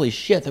 Bruce, holy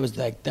shit, that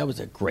was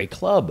a great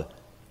club.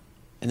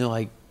 And they're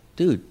like,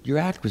 dude, your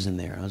act was in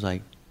there. I was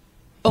like,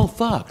 oh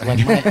fuck! Like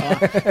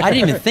I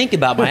didn't even think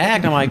about my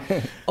act. I'm like,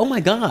 oh my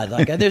god!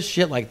 Like there's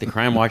shit like the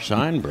Crime Watch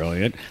sign,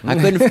 brilliant. I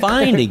couldn't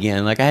find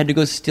again. Like I had to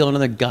go steal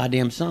another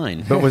goddamn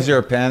sign. But was there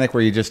a panic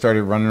where you just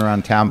started running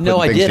around town putting no,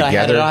 I things did.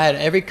 together? I had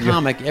every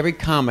comic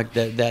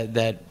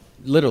that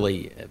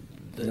literally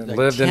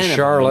lived in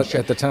Charlotte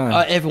at the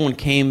time. Everyone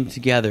came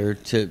together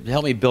to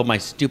help me build my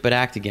stupid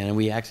act again, and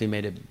we actually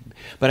made it.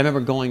 But I remember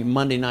going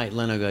Monday night.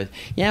 Leno goes,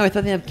 "Yeah, we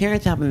thought they have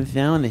Carrot Top in the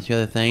film. They show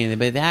the thing,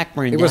 but the act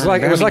burned down." It was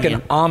like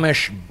an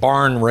Amish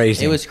barn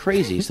raising. It was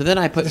crazy. So then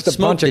I put Just a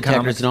smoke bunch of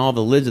detectors comics. in all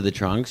the lids of the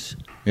trunks.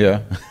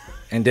 Yeah.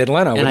 And did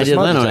Leno. And I did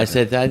smoke Leno. And I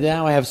detector. said,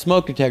 now I have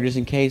smoke detectors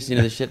in case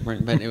the shit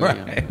burnt. But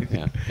Right.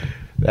 yeah.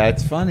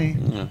 That's funny.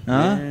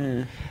 Huh?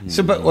 Yeah.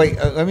 So, but wait,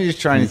 let me just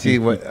try and see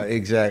what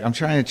exact. I'm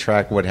trying to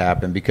track what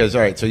happened because,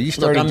 all right, so you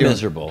started Look, I'm doing.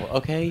 miserable.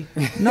 Okay.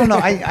 No,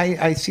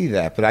 I see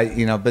that, but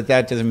but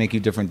that doesn't make you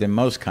different than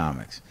most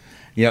comics.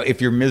 If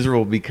you're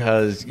miserable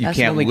because you That's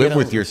can't when we live get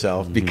with over-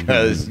 yourself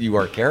because you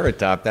are Carrot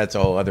Top, that's a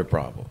whole other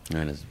problem.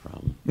 That is a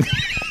problem.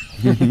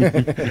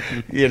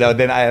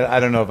 Then I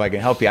don't know if I can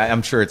help you.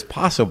 I'm sure it's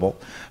possible,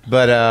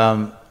 but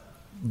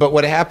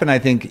what happened, I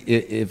think,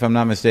 if I'm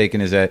not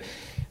mistaken, is that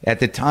at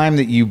the time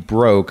that you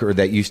broke or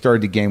that you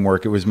started to gain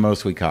work, it was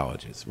mostly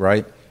colleges,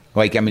 right?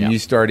 Like, I mean, you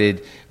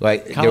started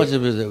like College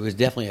was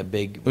definitely a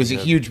big. It was a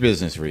huge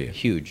business for you.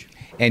 Huge.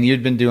 And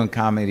you'd been doing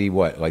comedy,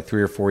 like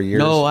 3 or 4 years?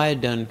 No, I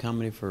had done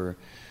comedy for,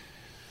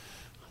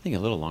 I think, a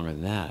little longer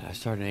than that. I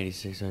started in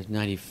 '86. I was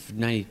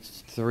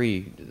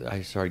 93.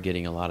 I started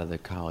getting a lot of the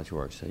college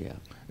work. So yeah.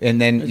 And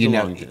then It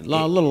was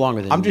a little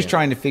longer than. I'm just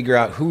trying to figure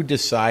out who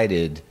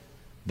decided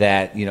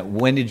that.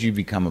 When did you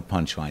become a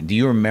punchline? Do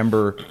you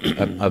remember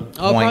a point?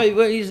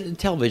 Probably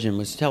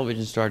television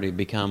started to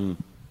become.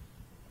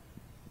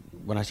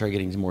 When I started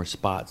getting more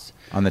spots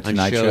On the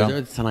Tonight shows, Show?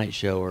 or the Tonight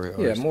Show, or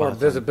more spots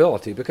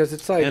visibility because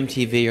it's like on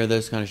MTV or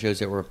those kind of shows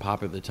that were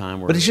popular at the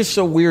time. But it's just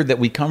so weird that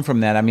we come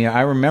from that. I mean,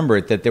 I remember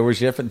it, that there was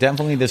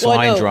definitely this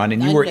line drawn,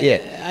 and you were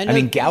it. I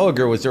mean,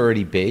 Gallagher was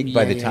already big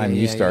by the time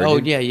you started. Oh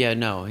yeah,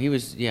 no, he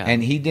was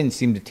and he didn't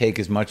seem to take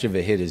as much of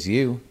a hit as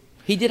you.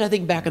 He did, I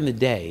think, back in the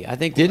day. I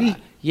think Did he?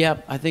 Yeah,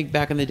 I think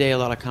back in the day a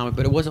lot of comic,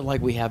 but it wasn't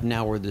like we have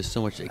now where there's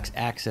so much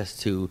access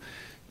to.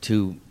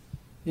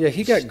 Yeah,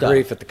 he got stuff.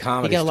 grief at the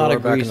comedy He got a lot store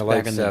of back in grief the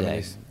late back in the day.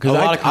 70s. Because A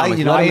lot of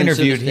comics, a lot I of them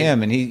interviewed said the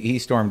him, and he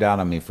stormed out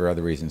on me for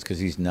other reasons because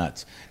he's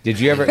nuts. Did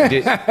you ever?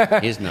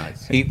 He's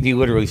nuts. He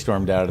literally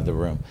stormed out of the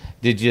room.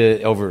 Did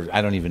you over?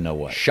 I don't even know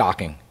what.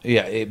 Shocking.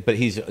 Yeah, but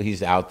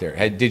he's out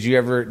there. Did he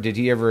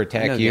ever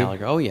attack I know you?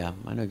 Gallagher. Oh yeah,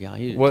 I know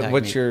Gallagher.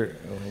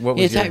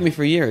 He Attacked me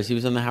for years. He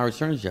was on the Howard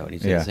Stern show, and he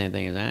said Yeah. the same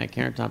thing.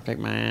 Carrot Top took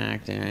my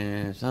act.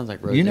 Sounds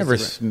like Rose. You never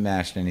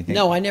smashed anything.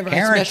 No, I never.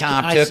 Carrot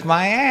Top took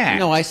my act.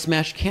 No, I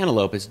smashed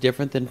cantaloupe. It's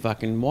different than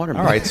fucking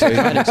watermelon. All right, so I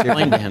tried to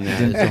explain to him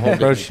that it's a whole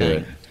different approach to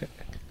thing.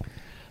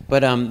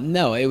 But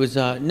no, it was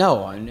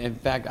no. In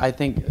fact, I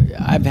think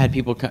I've had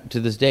people to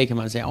this day come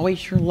out and say, "Oh, we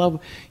sure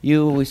love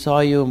you. We saw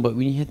you, but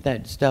when you hit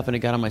that stuff and it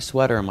got on my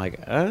sweater," I'm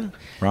like, Wrong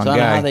so I don't know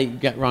guy. how they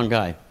got wrong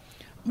guy.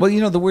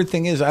 Well, the weird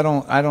thing is, I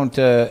don't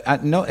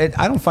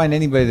find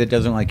anybody that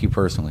doesn't like you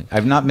personally.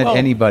 I've not met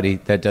anybody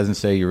that doesn't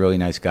say you're a really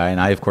nice guy,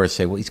 and I, of course,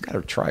 say, well, he's got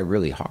to try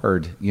really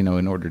hard,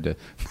 in order to.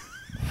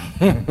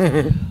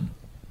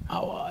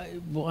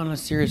 Well, on a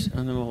serious,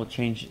 and then we'll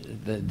change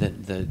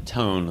the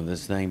tone of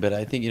this thing. But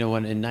I think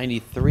when in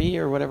 '93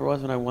 or whatever it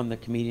was when I won the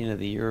Comedian of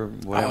the Year,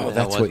 whatever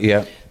that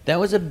was. That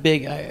was a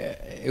big.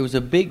 It was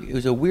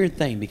a weird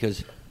thing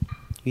because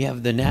you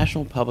have the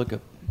national public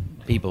of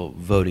people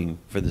voting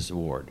for this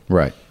award.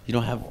 Right. You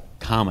don't have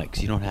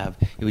comics. You don't have.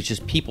 It was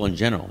just people in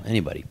general.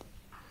 Anybody.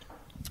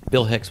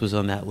 Bill Hicks was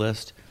on that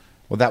list.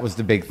 Well, that was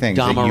the big thing.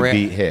 That you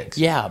beat Hicks.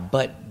 Yeah,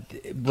 but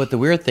the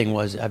weird thing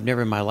was I've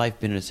never in my life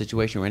been in a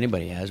situation where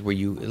anybody has where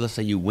let's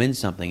say you win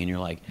something and you're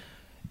like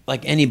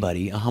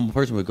anybody, a humble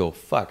person would go,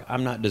 fuck,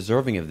 I'm not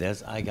deserving of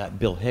this. I got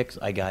Bill Hicks,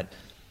 I got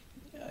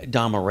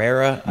Dom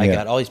Herrera, I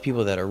got all these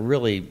people that are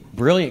really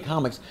brilliant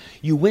comics.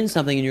 You win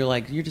something and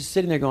you're just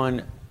sitting there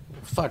going,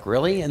 fuck,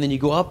 really? And then you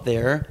go up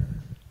there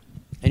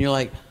and you're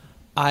like,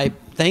 I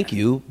thank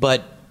you,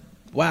 but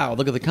wow,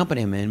 look at the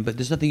company I'm in, but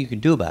there's nothing you can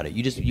do about it.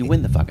 You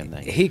win the fucking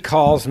thing. He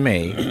calls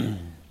me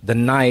the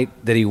night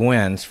that he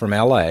wins from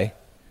L.A.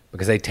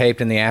 because they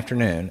taped in the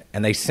afternoon,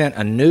 and they sent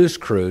a news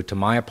crew to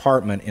my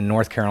apartment in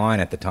North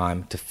Carolina at the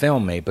time to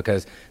film me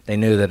because they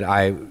knew that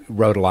I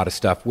wrote a lot of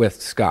stuff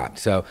with Scott.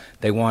 So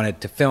they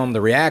wanted to film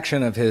the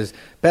reaction of his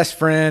best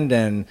friend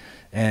and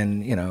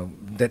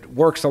that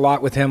works a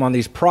lot with him on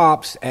these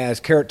props as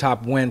Carrot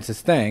Top wins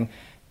his thing.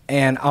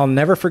 And I'll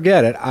never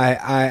forget it.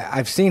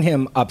 I've seen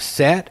him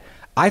upset.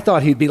 I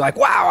thought he'd be like,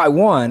 wow, I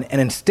won.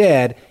 And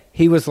instead,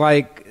 he was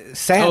like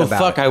sad about it. Oh,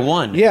 fuck, I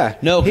won. Yeah.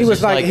 No, he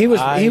was like, he was.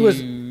 I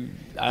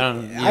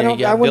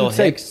I wouldn't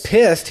say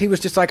pissed. He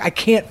was just like, I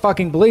can't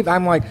fucking believe it.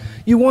 I'm like,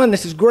 you won.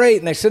 This is great.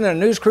 And they sent in a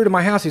news crew to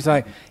my house. He's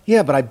like,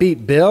 yeah, but I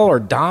beat Bill or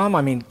Dom.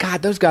 I mean,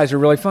 God, those guys are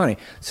really funny.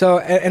 So,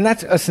 and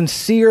that's a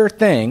sincere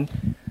thing.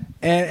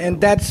 And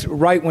that's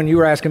right when you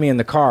were asking me in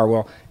the car,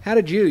 well, how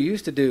did you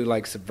used to do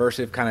like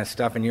subversive kind of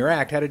stuff in your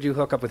act? How did you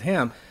hook up with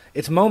him?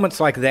 It's moments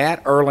like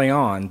that early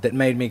on that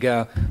made me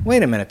go,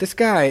 wait a minute, this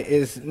guy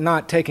is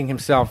not taking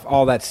himself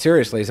all that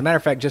seriously. As a matter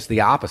of fact, just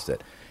the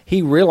opposite.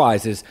 He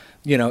realizes,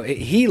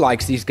 he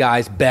likes these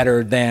guys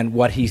better than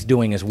what he's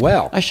doing as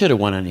well. I should have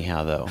won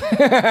anyhow, though.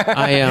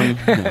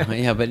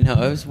 But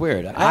no, it was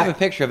weird. I have a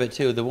picture of it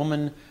too. The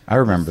woman. I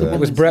remember that. It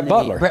was Brett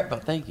Butler.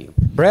 Thank you.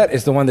 Brett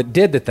is the one that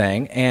did the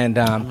thing, and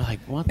I'm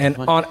like, what? The and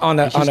fuck?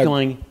 on She's a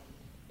going,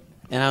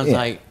 and I was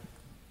like,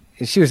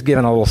 she was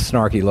giving a little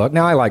snarky look.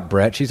 Now I like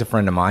Brett; she's a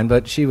friend of mine,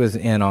 but she was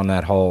in on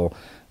that whole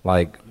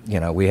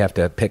we have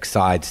to pick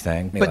sides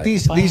thing. But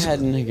these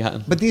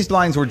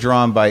lines were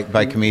drawn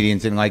by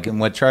comedians, and and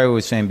what Charlie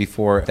was saying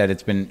before, that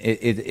it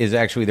is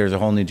actually there's a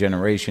whole new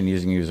generation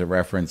using you as a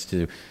reference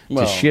to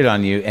shit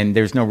on you, and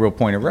there's no real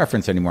point of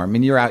reference anymore. I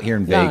mean, you're out here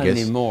in Vegas.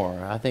 Not anymore.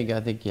 I think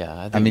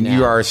yeah. I mean,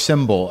 you are a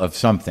symbol of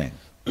something.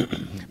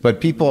 But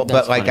people,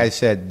 like I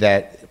said,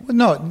 that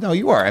no,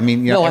 you are. I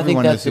mean, I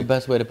think that's the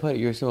best way to put it.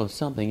 You're a symbol of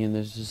something, and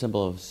there's a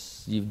symbol of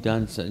you've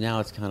done. So now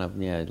it's kind of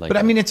But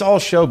I mean, it's all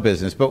show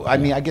business. But I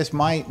mean, I guess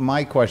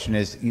my question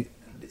is,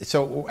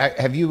 so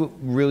have you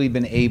really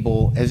been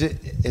able? Has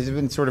it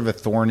been sort of a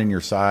thorn in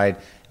your side,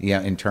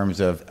 in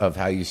terms of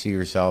how you see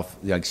yourself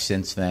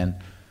since then?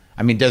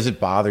 I mean, does it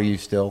bother you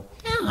still?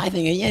 No, I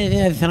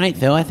think tonight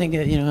though. I think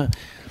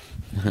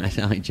I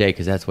sound like Jay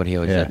because that's what he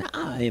always said.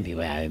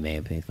 People may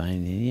be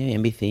fine.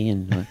 empathy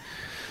and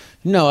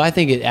no, I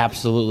think it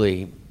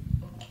absolutely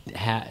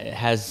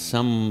has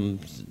some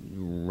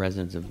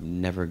resonance of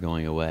never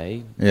going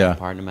away. Yeah.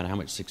 No matter how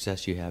much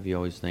success you have, you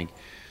always think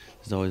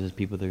there's always those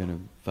people that are going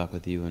to fuck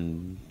with you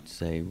and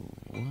say,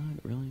 "What,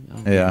 really?"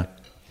 Oh, yeah.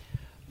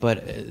 But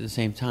at the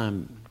same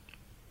time,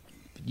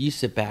 you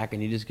sit back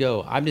and you just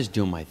go, "I'm just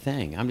doing my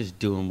thing. I'm just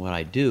doing what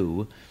I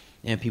do."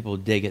 And people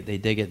dig it. They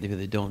dig it. If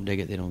they don't dig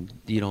it, they don't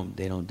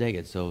dig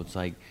it. So it's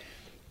like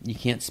you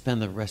can't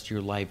spend the rest of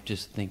your life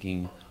just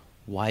thinking,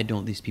 why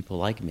don't these people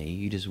like me?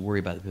 You just worry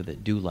about the people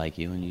that do like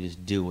you, and you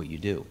just do what you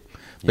do.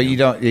 But you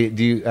don't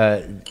do you,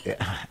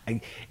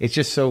 it's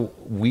just so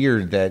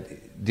weird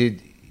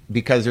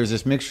because there's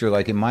this mixture.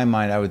 Like in my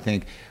mind, I would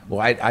think, well,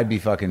 I'd be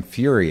fucking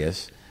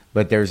furious.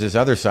 But there's this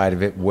other side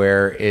of it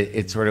where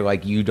it's sort of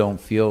like you don't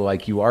feel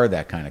like you are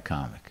that kind of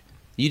comic.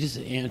 You just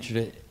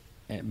answered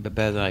it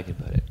better than I could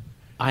put it.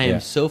 I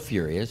am so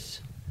furious,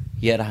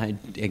 yet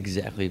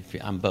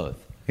I'm both.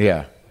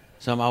 Yeah.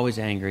 So I'm always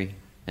angry,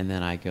 and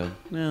then I go,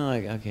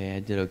 okay, I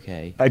did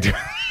okay.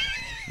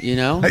 You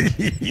know?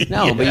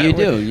 No, but you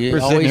do. You We're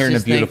sitting always here in a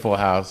just think- beautiful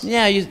house.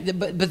 Yeah,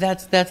 but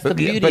that's the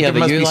beauty but there of it.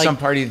 must You're be like, some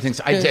party that thinks,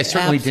 I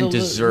certainly didn't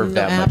deserve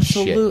that much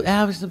shit.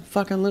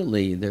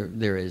 Absolutely,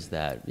 there is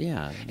that.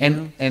 Yeah.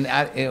 And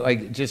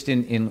like just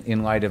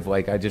in light of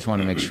like, I just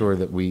want to make sure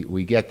that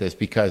we get this,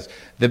 because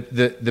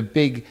the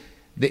big,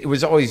 it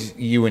was always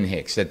you and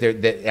Hicks that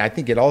I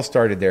think it all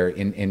started there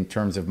in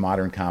terms of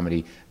modern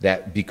comedy,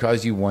 that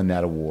because you won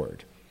that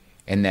award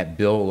and that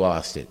Bill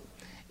lost it,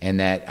 and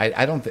that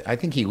I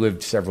think he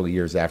lived several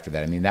years after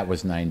that. I mean, that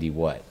was 90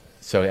 what?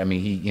 So I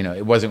mean, he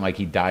it wasn't like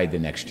he died the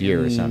next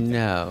year or something.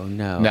 No.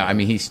 I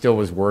mean, he still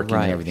was working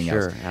Right, and everything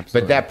sure, else.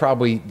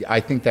 absolutely. But I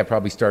think that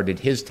probably started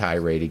his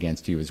tirade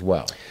against you as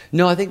well.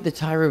 No, I think the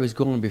tirade was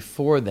going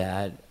before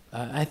that.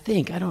 I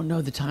don't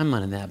know the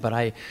timeline on that, but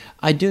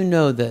I do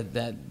know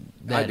that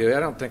I do. I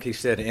don't think he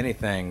said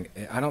anything.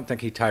 I don't think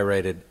he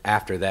tiraded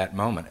after that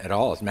moment at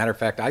all. As a matter of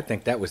fact, I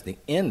think that was the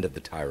end of the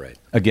tirade.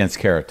 Against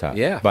Carrot Top,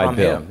 Yeah, by from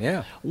Bill. him.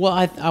 Yeah.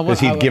 Well, Because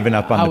he'd given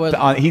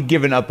up he'd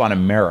given up on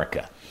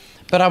America.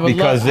 But I would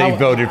because they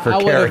voted for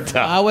Carrot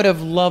Top. I would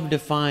have loved to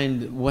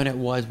find when it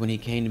was when he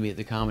came to me at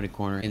the Comedy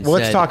Corner and Well,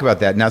 let's said, talk about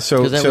that now.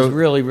 because that was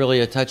really,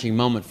 really a touching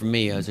moment for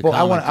me as a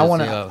comic.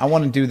 I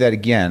want to do that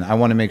again. I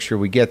want to make sure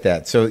we get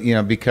that. So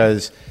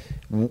because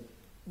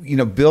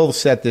Bill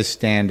set this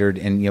standard,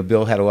 and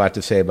Bill had a lot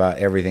to say about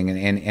everything,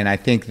 and I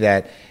think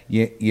that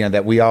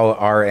that we all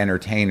are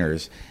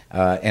entertainers,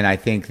 and I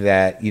think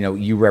that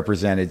you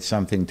represented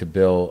something to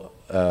Bill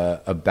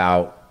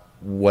about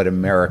what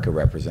America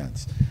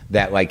represents.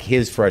 That like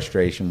his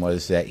frustration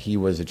was that he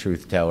was a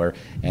truth teller,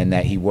 and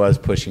that he was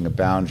pushing a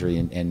boundary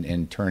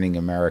and turning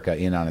America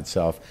in on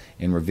itself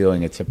and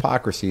revealing its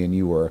hypocrisy, and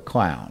you were a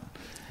clown.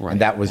 Right.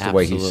 And that was the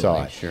way he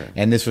saw it. Sure.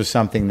 And this was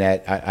something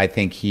that I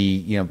think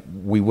we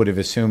would have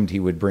assumed he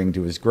would bring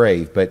to his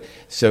grave. But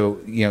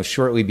so,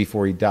 shortly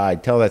before he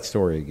died, tell that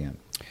story again.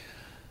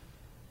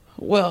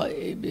 Well,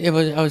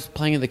 I was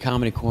playing at the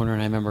Comedy Corner,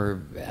 and I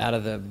remember out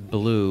of the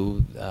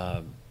blue,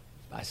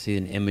 I see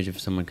an image of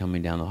someone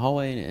coming down the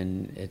hallway,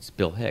 and it's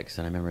Bill Hicks.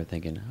 And I remember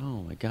thinking,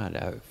 oh my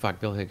God, fuck,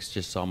 Bill Hicks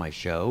just saw my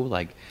show.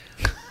 Like,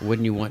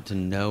 wouldn't you want to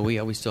know?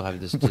 We still have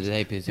this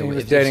today. He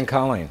was dating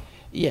Carlin.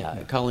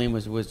 Yeah, Carlin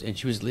was, and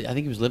she was. I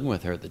think he was living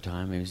with her at the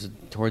time. He was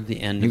toward the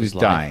end. He of was his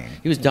life. dying.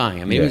 He was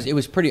dying. I mean, Yeah. it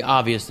was pretty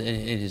obvious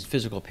in his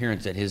physical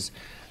appearance that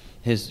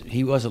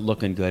he wasn't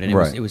looking good, and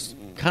Right. it was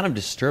kind of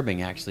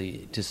disturbing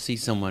actually to see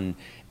someone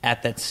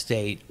at that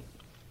state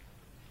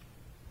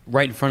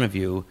right in front of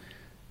you,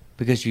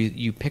 because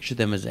you picture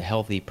them as a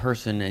healthy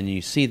person, and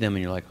you see them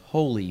and you're like,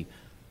 holy.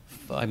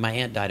 My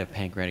aunt died of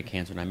pancreatic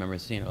cancer, and I remember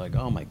seeing her like,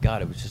 oh my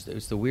God, it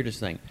was the weirdest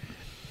thing,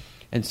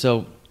 and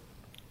so.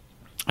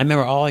 I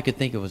remember all I could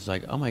think of was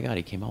like, oh my God,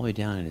 he came all the way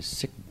down in his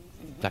sick,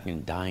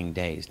 fucking dying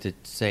days to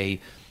say,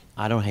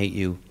 I don't hate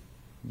you.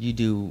 You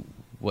do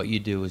what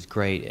you do is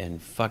great,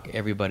 and fuck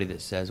everybody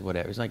that says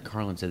whatever. It's like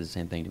Carlin said the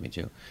same thing to me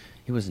too.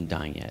 He wasn't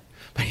dying yet,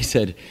 but he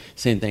said the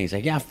same thing. He's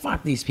like, yeah,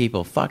 fuck these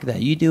people. Fuck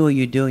that. You do what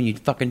you do, and you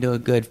fucking do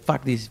it good.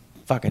 Fuck these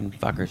fucking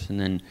fuckers.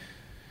 And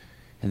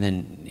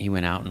then he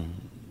went out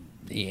and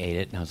he ate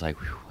it, and I was like,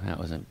 whew, that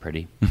wasn't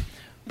pretty.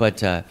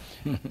 But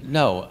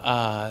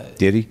no.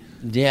 Did he?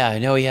 Yeah, I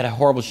know he had a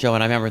horrible show,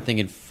 and I remember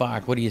thinking,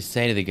 fuck, what do you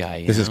say to the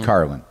guy? This is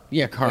Carlin.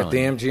 Yeah, Carlin. At the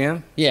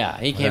MGM? Yeah,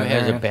 he came.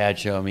 It was a bad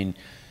show. I mean,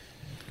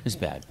 it was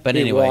bad. But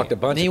He anyway. walked a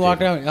bunch He of walked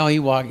people. out. Oh, he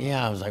walked.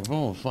 Yeah, I was like,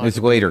 oh, fuck. It's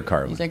later,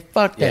 Carlin. He's like,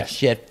 fuck that Yeah.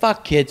 shit.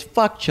 Fuck kids.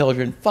 Fuck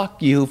children.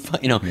 Fuck you.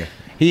 Fuck, Yeah.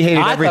 He hated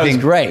I everything. thought it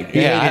was great. He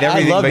hated I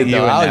everything loved but it, you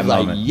though. in I that was like,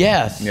 moment.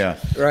 yes. Yeah.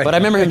 Right. But I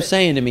remember him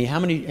saying to me, how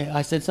many,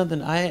 I said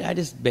something, I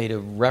just made a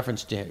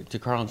reference to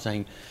Carlin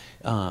saying,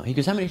 he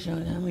goes, how many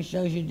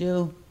shows you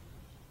do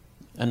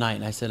a night?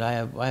 And I said, I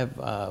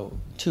have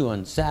 2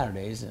 on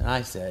Saturdays. And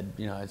I said,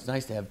 it's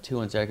nice to have 2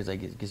 on Saturday because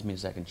it gives me a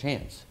second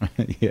chance.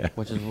 Yeah.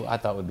 Which is I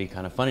thought would be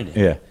kind of funny to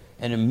him. Yeah.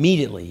 And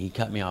immediately he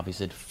cut me off. He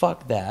said,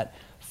 fuck that.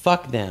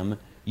 Fuck them.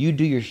 You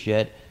do your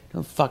shit.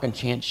 Don't fucking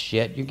chant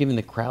shit. You're giving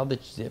the crowd the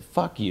shit.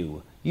 Fuck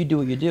you. You do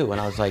what you do.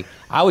 And I was like,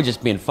 I was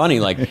just being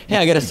funny, like, hey,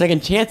 I got a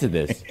second chance at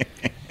this.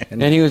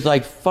 And he was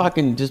like,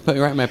 fucking just put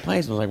me right in my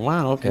place. I was like,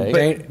 wow,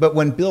 okay. But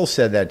when Bill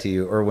said that to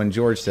you, or when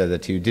George said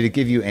that to you, did it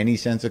give you any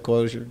sense of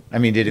closure? I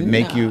mean, did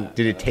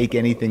it take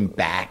anything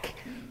back?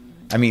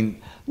 I mean...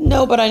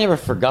 No, but I never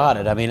forgot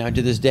it. I mean,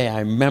 to this day, I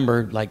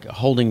remember like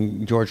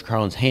holding George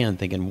Carlin's hand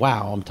thinking,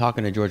 wow, I'm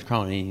talking to George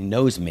Carlin and he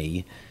knows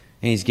me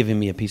and he's giving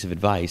me a piece of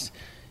advice.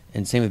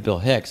 And same with Bill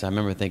Hicks. I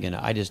remember thinking,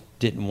 I just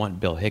didn't want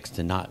Bill Hicks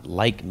to not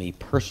like me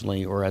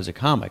personally or as a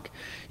comic.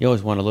 You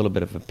always want a little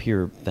bit of a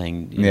peer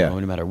thing, you know,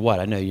 no matter what.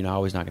 I know you're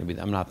always not going to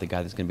be, I'm not the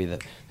guy that's going to be the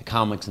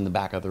comics in the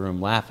back of the room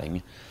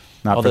laughing.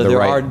 Not Although for the there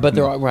right... are, but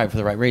there are, right, for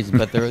the right reason.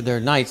 But there are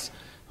nights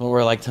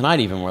where like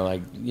tonight even, where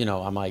like,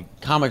 I'm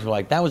like, comics were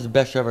like, that was the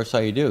best show I ever saw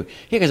you do.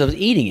 Yeah, because I was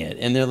eating it.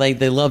 And they're like,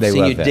 they love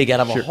seeing you dig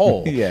out of a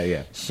hole. Yeah,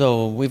 yeah.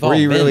 So we've all Were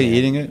you been really there.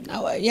 eating it?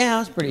 Oh, yeah, I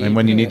was pretty. And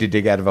when you need to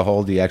dig out of a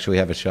hole, do you actually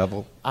have a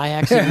shovel? I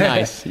actually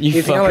nice. You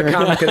He's the only fucker.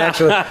 comic that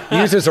actually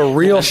uses a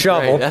real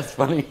shovel. Right, that's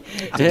funny.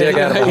 to dig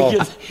out of a hole.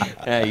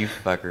 Yeah, you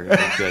fucker.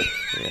 That's good.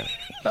 Yeah.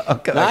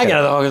 Okay, Now I got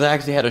it because I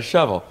actually had a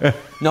shovel.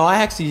 No, I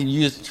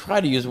actually try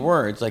to use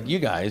words like you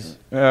guys,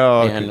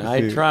 and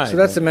I try. So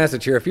that's the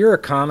message here. If you're a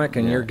comic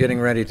and you're getting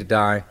ready to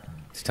die,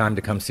 it's time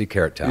to come see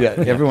Carrot Top. Yeah,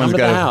 everyone's Come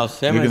to got the house.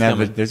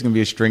 there's going to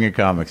be a string of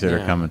comics that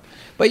are coming.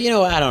 But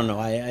I don't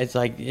know. It's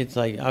like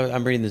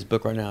I'm reading this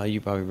book right now.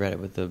 You probably read it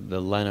with the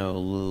Leno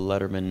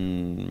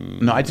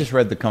Letterman. No, I just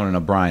read the Conan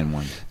O'Brien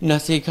one. No,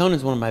 see,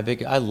 Conan's one of my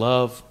big. I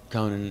love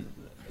Conan,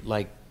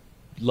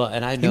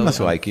 and I know He must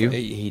like you.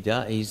 He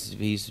does.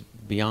 He's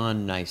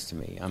beyond nice to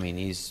me. I mean,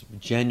 he's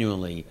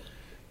genuinely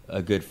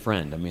a good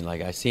friend. I mean,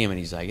 like I see him and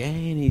he's like,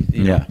 hey, and he's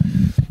you know.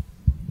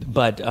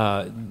 But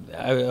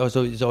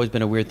it's always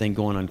been a weird thing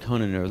going on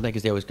Conan,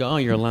 because they always go, "Oh,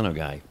 you're a Leno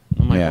guy."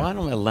 I'm like, "Well, I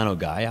don't am a Leno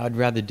guy. I'd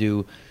rather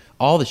do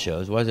all the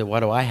shows. Why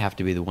do I have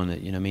to be the one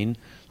that you know? What I mean,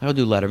 I'll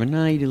do Letterman.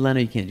 No, you do Leno.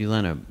 You can't do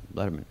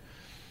Letterman.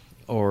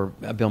 Or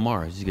Bill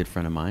Maher. He's a good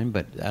friend of mine,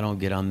 but I don't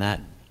get on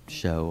that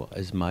show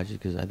as much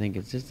because I think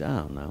it's just I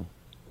don't know.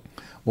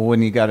 Well,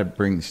 when you got to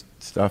bring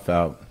stuff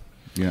out,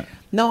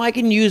 No, I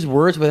can use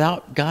words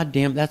without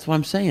goddamn. That's what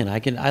I'm saying.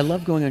 I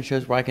love going on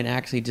shows where I can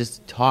actually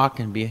just talk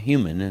and be a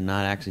human and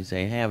not actually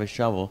say, "Hey, I have a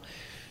shovel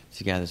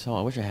to gather this hole."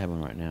 I wish I had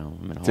one right now.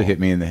 I'm in a to hole. hit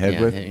me in the head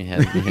with.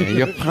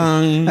 You're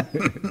pung.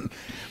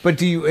 But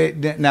do you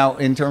now,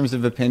 in terms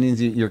of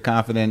opinions, you're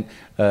confident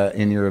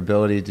in your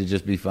ability to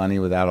just be funny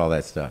without all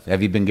that stuff?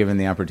 Have you been given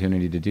the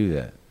opportunity to do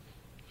that?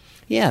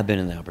 Yeah, I've been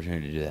in the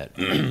opportunity to do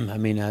that. I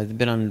mean, I've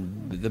been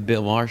on the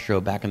Bill Maher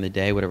show back in the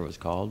day, whatever it was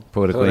called.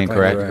 Politically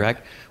incorrect.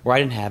 Correct. Where I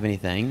didn't have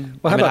anything.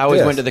 Well, I always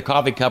this? went to the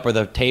coffee cup or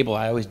the table.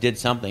 I always did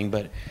something,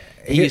 but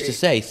he used to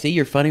say, "See,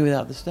 you're funny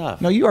without the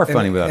stuff." No, you are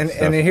funny without the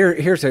stuff. And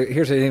here's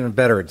an even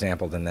better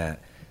example than that.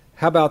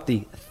 How about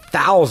the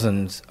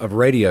thousands of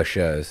radio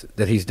shows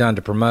that he's done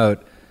to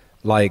promote,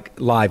 like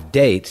live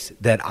dates,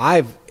 that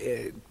I've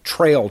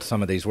trailed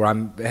some of these where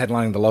I'm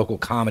headlining the local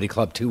comedy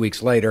club 2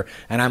 weeks later,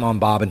 and I'm on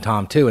Bob and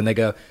Tom too, and they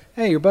go,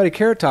 "Hey, your buddy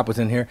Carrot Top was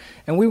in here,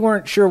 and we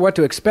weren't sure what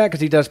to expect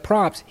because he does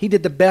props. He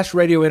did the best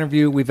radio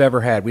interview we've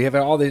ever had. We have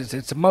all these.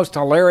 It's the most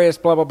hilarious,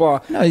 blah blah blah."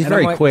 No, he's and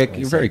very I'm like, quick.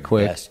 You're very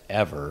quick. Best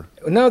ever.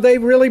 No, they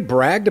really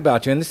bragged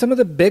about you, and some of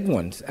the big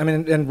ones. I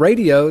mean, and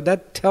radio,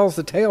 that tells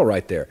the tale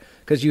right there.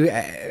 Because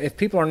if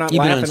people are not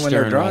You've been on laughing when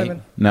they're Stern, driving,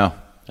 right? No.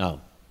 Oh,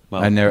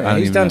 well, I don't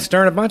he's even done know.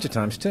 Stern a bunch of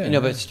times too.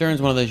 but Stern's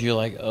one of those you're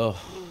like, oh,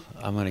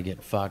 I'm gonna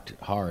get fucked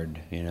hard,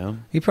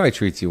 He probably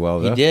treats you well,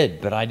 though. He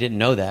did, but I didn't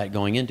know that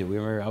going into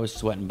it. I was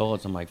sweating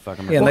bullets. I'm like, fuck.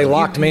 Yeah, and they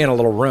locked me in a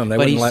little room. They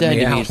But he wouldn't said let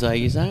me to me, out.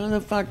 he's like, "Oh,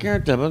 the fuck,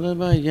 Carrot Top, blah, blah,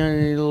 blah. You got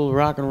a little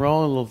rock and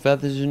roll, a little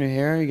feathers in your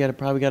hair. You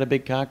probably got a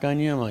big cock on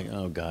you." I'm like,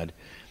 "Oh God."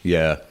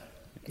 Yeah.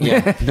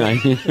 Yeah.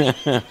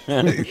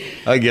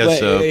 I guess But,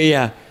 so.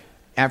 yeah.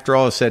 After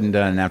all is said and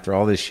done, after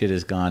all this shit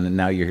is gone, and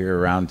now you're here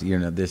around,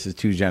 this is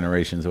 2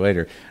 generations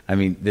later. I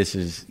mean, this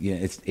is,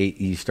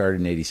 you started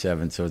in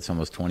 87, so it's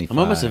almost 25. I'm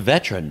almost a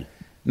veteran.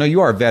 No,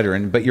 you are a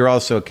veteran, but you're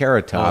also a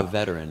Carrot Top. Oh, a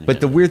veteran. But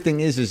the weird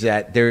thing is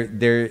that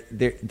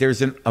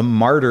there's a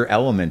martyr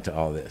element to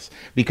all this,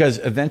 because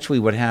eventually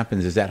what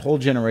happens is that whole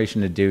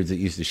generation of dudes that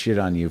used to shit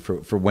on you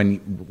for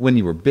when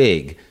you were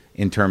big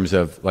in terms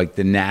of like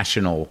the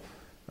national.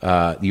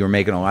 You were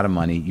making a lot of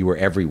money. You were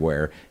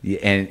everywhere,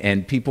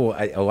 and people.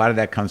 A lot of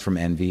that comes from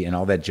envy and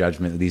all that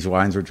judgment. These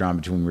lines were drawn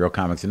between real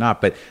comics and not.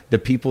 But the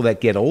people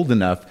that get old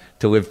enough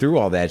to live through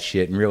all that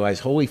shit and realize,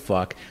 holy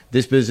fuck,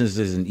 this business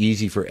isn't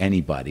easy for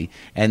anybody.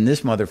 And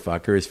this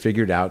motherfucker has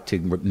figured out to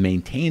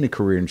maintain a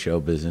career in show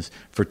business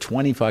for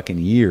 20 fucking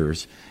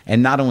years.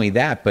 And not only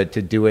that, but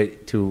to do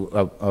it to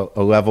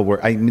a level where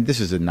this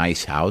is a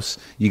nice house.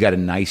 You got a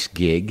nice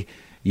gig.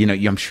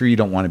 I'm sure you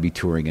don't want to be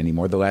touring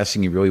anymore. The last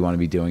thing you really want to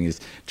be doing is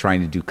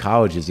trying to do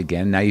colleges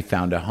again. Now you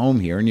found a home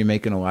here and you're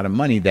making a lot of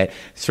money that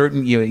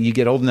you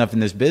get old enough in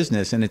this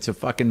business and it's a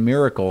fucking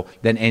miracle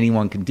that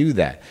anyone can do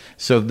that.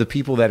 So the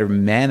people that are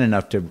man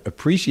enough to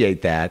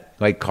appreciate that,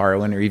 like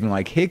Carlin or even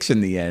like Hicks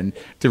in the end,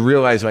 to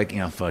realize like,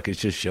 fuck,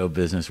 it's just show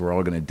business. We're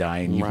all going to die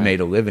and you've made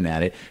a living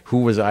at it.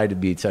 Who was I to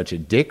be such a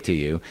dick to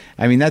you?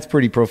 I mean, that's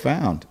pretty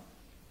profound.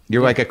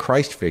 You're like a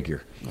Christ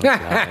figure.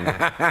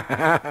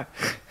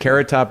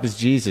 Carrot Top is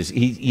Jesus.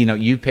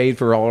 You paid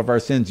for all of our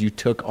sins. You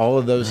took all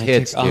of those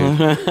hits,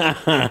 dude.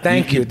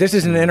 Thank you. This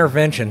is an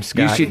intervention,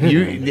 Scott.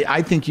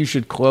 I think you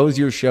should close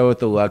your show at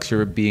the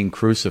Luxor of being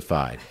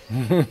crucified.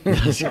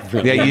 That's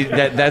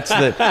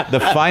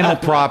the final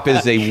prop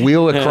is they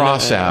wheel a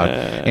cross out,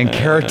 and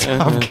Carrot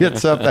Top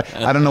gets up.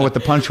 I don't know what the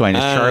punchline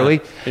is,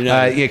 Charlie.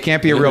 It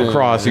can't be a real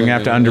cross. You're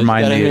gonna have to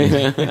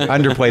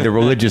underplay the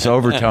religious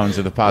overtones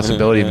of the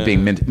possibility of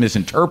being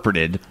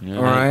misinterpreted.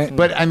 All right.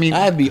 But I mean,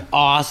 That'd be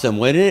awesome,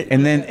 wouldn't it?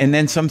 and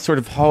then some sort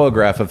of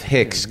holograph of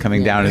Hicks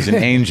coming down as an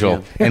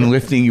angel and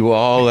lifting you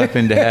all up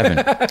into heaven.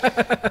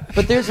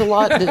 But there's a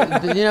lot,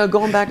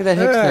 going back to that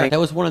Hicks thing, that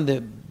was one of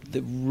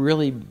the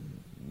really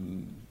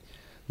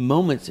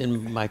moments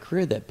in my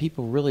career that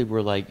people really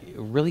were like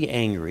really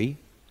angry.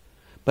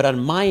 But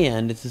on my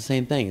end, it's the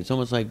same thing. It's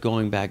almost like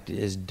going back to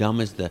as dumb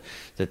as the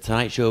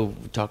Tonight Show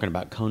talking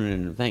about Conan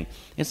and the thing.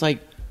 It's like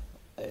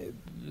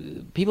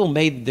people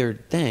made their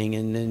thing,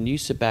 and then you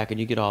sit back and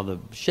you get all the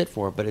shit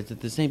for it. But it's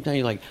at the same time,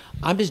 you're like,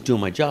 I'm just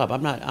doing my job.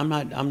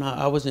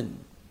 I wasn't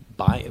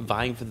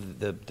vying for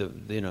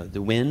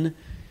the win.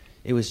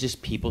 It was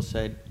just people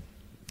said,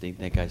 think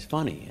that guy's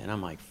funny, and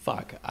I'm like,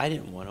 fuck, I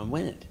didn't want to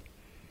win it.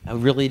 I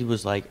really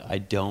was like, I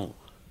don't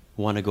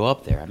want to go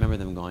up there. I remember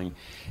them going,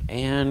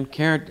 and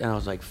Carrot, and I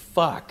was like,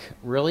 fuck,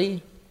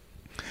 really?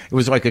 It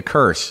was like a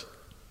curse.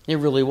 It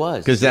really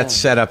was. Because that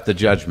set up the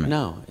judgment.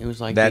 No, it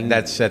was like...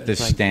 That set the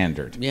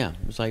standard. Yeah,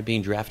 it was like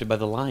being drafted by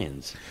the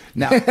Lions.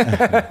 Now,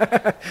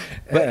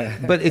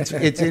 but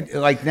it's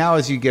like now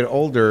as you get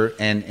older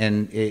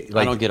and like,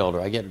 I don't get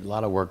older. I get a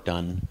lot of work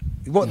done.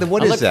 What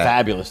I is look that?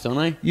 Fabulous, don't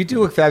I? You do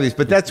look fabulous,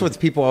 but that's what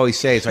people always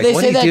say. It's like, They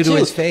what say do you that do to too.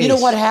 his face? You know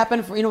what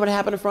happened? You know what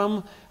happened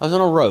from? I was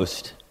on a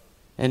roast,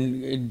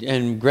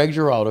 and Greg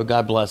Giraldo,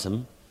 God bless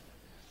him.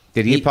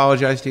 Did he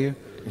apologize to you?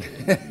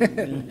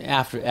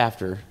 After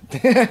After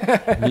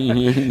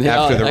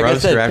the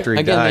roast or after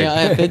he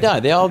died? They die.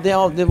 They all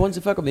the ones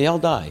that fuck up, they all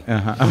die.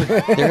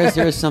 Uh-huh.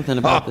 There is something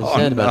about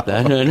about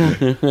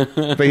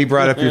that. But he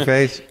brought up your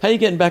face? How are you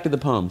getting back to the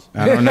Palms?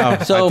 I don't know.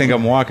 So, I think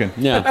I'm walking.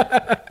 Yeah.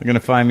 They're going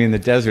to find me in the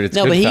desert. It's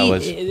No, but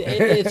Goodfellas.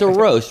 it's a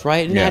roast,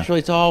 right? Yeah.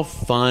 Naturally, it's all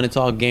fun. It's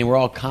all game. We're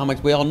all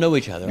comics. We all know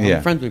each other. Yeah.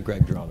 I'm friends with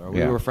Greg Giraldo. We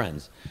Yeah. were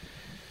friends.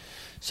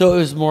 So it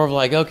was more of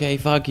like, okay,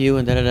 fuck you,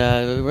 and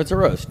da-da-da, it's a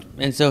roast.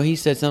 And so he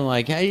said something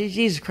like, hey,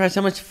 Jesus Christ,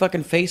 how much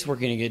fucking face work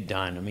can you get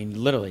done? I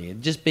mean, literally,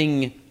 just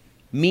being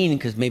mean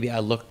because maybe I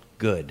looked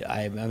good.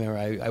 I remember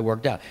I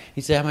worked out.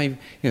 He said, how many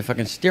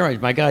fucking steroids?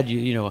 My God,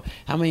 you know,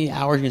 how many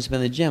hours you can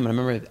spend in the gym? And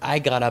I remember I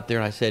got up there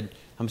and I said,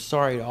 I'm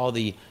sorry to all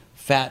the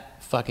fat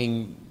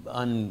fucking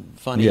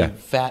unfunny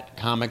fat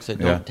comics that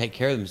don't take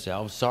care of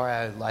themselves. Sorry,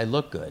 I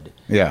look good.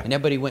 Yeah. And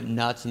everybody went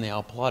nuts and they all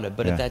applauded.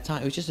 But at that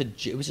time, it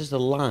was just a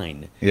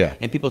line. Yeah.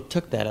 And people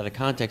took that out of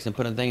context and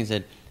put in things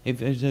that,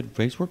 has had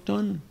face work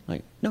done?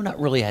 Like, no, not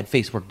really. I had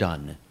face work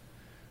done.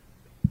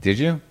 Did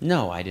you?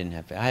 No, I didn't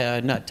have. I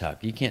nut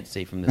tuck. You can't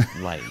see from this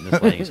light.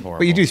 This lighting is horrible.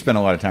 But you do spend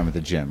a lot of time at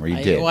the gym, or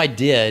you did? Well, I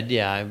did.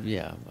 Yeah.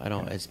 I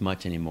don't as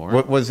much anymore.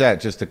 What was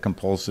that? Just a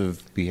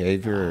compulsive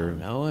behavior?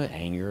 No,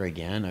 anger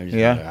again. I just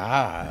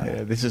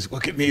Yeah, this is,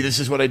 look at me. This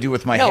is what I do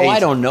with my No, hate. I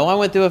don't know. I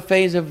went through a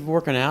phase of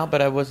working out,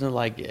 but I wasn't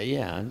like,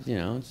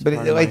 It's But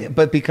part of my-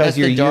 but because that's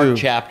you're the dark you.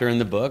 chapter in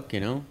the book,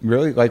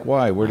 Really? Like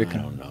why? Where'd it come?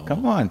 I don't know.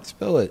 Come on,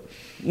 spill it.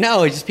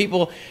 No, it's just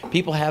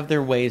people have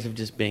their ways of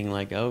just being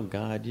like, oh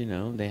God,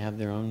 they have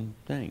their own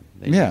thing.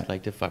 They just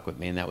like to fuck with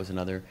me, and that was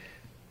another.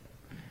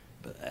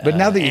 But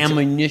now that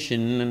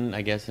ammunition,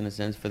 I guess, in a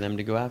sense, for them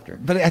to go after.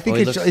 But I think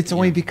it's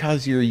only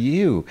because you're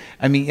you.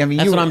 I mean,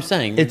 that's what I'm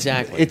saying.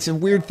 Exactly. It's a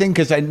weird thing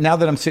because now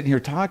that I'm sitting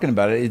here talking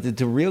about it,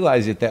 to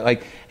realize it that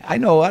like I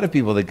know a lot of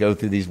people that go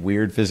through these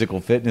weird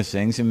physical fitness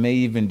things and may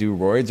even do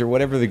roids or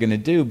whatever they're going to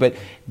do, but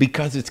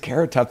because it's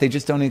Carrot Top, they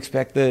just don't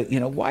expect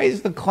why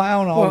is the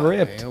clown all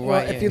ripped?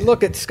 Well, if you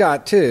look at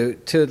Scott too,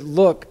 to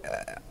look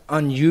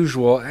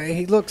unusual,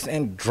 he looks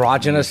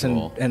androgynous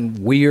and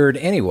weird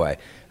anyway.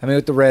 I mean,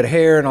 with the red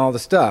hair and all the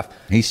stuff.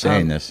 He's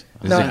saying this.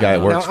 This is a guy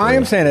that works for I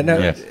am saying it. No,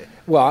 yes.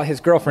 Well,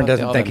 his girlfriend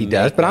doesn't think he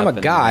does, but I'm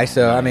a guy,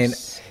 so I mean,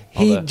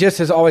 he just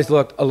has always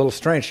looked a little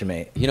strange to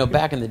me.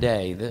 Back in the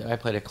day, I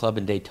played a club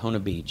in Daytona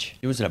Beach.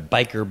 It was in a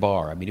biker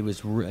bar. I mean, I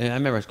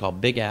remember it was called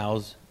Big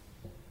Al's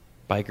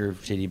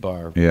Biker City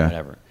Bar,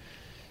 whatever.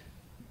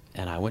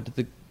 And I went to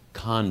the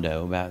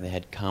condo. They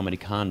had comedy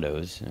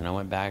condos, and I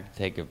went back to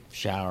take a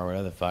shower or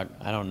whatever the fuck.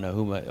 I don't know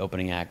who my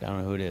opening act. I don't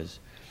know who it is.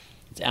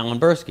 It's Alan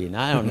Bursky, and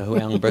I don't know who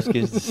Alan Bursky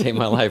is to save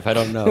my life. I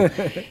don't know.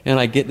 And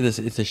I get to this.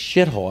 It's a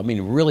shithole. I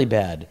mean, really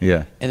bad.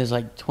 Yeah. And there's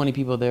like 20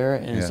 people there,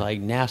 and it's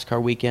like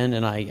NASCAR weekend,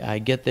 and I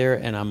get there,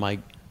 and I'm like,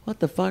 what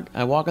the fuck?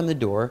 I walk in the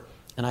door,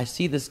 and I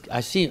see this.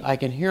 I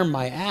can hear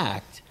my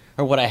act,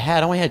 or what I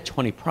had. I only had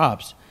 20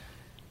 props,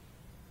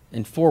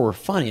 and 4 were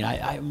funny.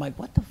 And I'm like,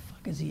 what the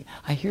fuck is he?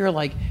 I hear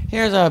like,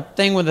 here's a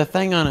thing with a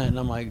thing on it, and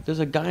I'm like, there's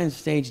a guy on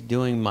stage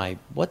doing my,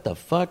 what the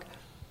fuck?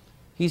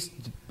 He's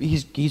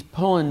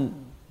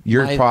pulling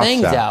your my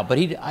things out, but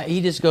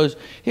he just goes,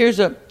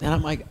 here's a, and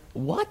I'm like,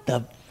 what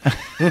the?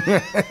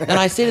 And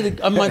I say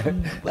to I'm like,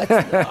 I'm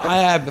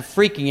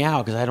freaking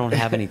out because I don't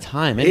have any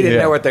time. He didn't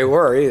know what they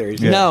were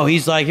either. No,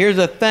 he's like, here's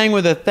a thing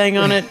with a thing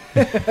on it,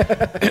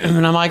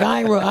 and I'm like,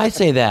 I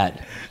say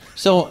that.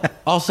 So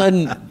all of a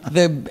sudden,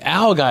 the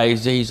owl guy,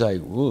 he's like,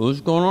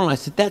 what's going on? I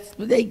said,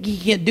 he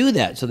can't do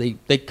that. So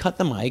they cut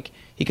the mic.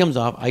 He comes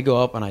off. I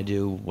go up and I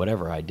do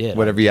whatever I did.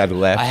 Whatever you had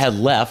left. I had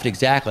left,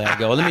 exactly. I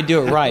go, well, let me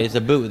do it right. It's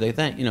a boot. They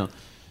think,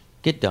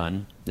 get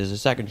done. There's a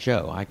second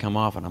show. I come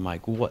off and I'm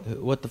like,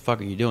 what the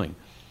fuck are you doing?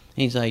 And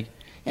he's like,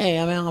 hey,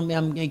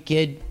 I'm a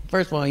kid.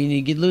 First of all,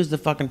 you lose the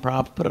fucking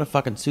props, put a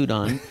fucking suit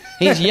on.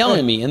 He's yelling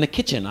at me in the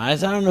kitchen. I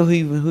said, I don't know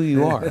who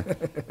you are.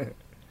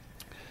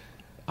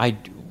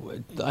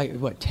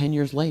 What, 10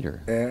 years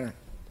later? Yeah.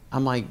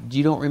 I'm like,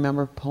 you don't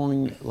remember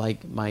pulling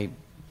like my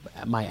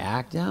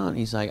act out?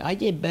 He's like, I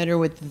did better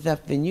with the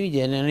stuff than you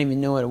did, and I didn't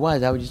even know what it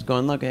was. I was just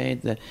going, look,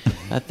 it's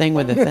a thing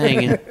with a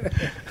thing.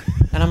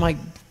 And I'm like,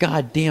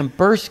 God damn,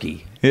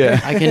 Bursky. Yeah.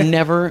 I can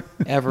never,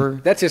 ever.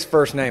 That's his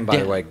first name, by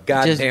the way.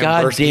 Just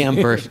goddamn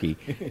Bursky.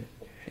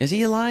 Is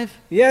he alive?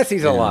 Yes,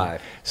 he's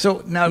alive.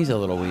 So now He's a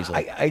little weasel.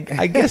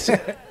 I guess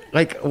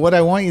like what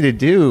I want you to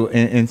do,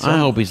 and I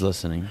hope he's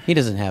listening. He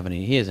doesn't have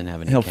any. He doesn't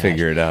have any. He'll cash.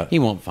 figure it out. He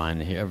won't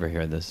ever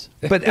hear this.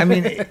 but I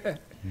mean,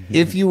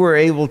 if you were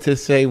able to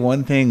say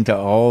one thing to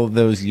all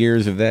those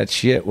years of that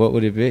shit, what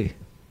would it be?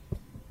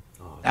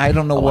 I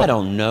don't know. I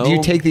don't know. Do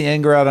you take the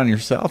anger out on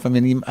yourself? I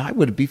mean, I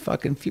would be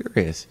fucking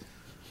furious.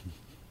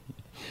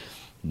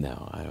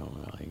 No, I don't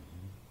really.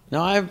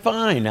 No, I'm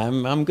fine.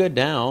 I'm good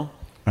now.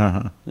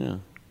 Yeah.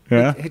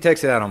 Yeah. He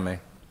takes it out on me.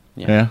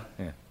 Yeah.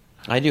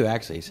 I do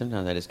actually.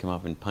 Sometimes I just come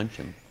up and punch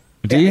him.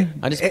 Do you?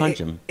 I just punch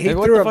him. He Hey,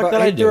 what threw the fuck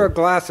did I he threw a do?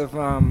 glass of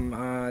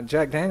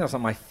Jack Daniels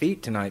on my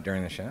feet tonight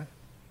during the show.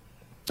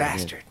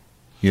 Bastard.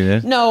 You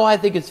did? No, I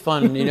think it's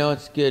fun. You know,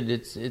 it's good.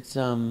 It's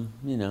you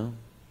know,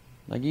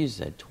 like you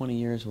said, 20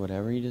 years,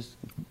 whatever. You just,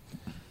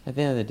 at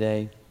the end of the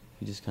day,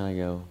 you just kind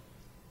of go,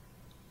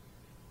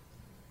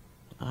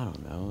 I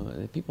don't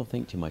know. People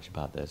think too much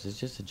about this. It's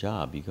just a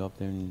job. You go up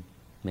there and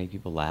make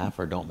people laugh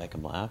or don't make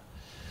them laugh.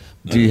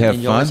 Do you have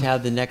and you fun? always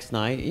have the next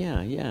night.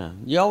 Yeah.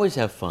 You always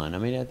have fun. I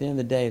mean, at the end of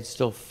the day, it's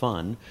still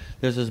fun.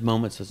 There's those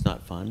moments it's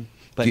not fun.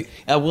 But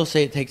I will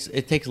say it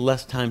takes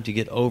less time to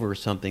get over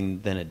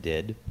something than it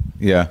did.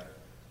 Yeah.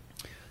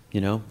 You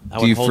know, I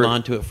would hold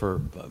on to it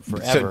for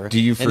forever. So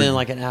and then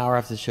like an hour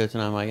after the show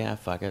tonight, I'm like,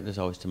 fuck it. There's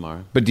always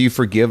tomorrow. But do you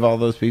forgive all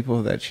those people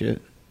of that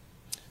shit?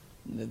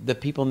 The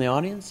people in the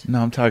audience?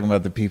 No, I'm talking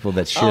about the people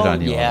that shit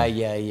on you. Yeah.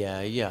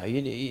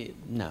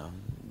 No,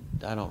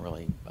 I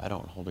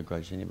don't hold a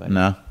grudge to anybody.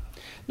 No?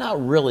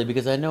 Not really,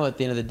 because I know at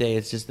the end of the day,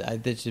 it's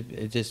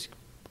just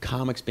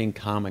comics being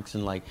comics,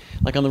 and like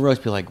on the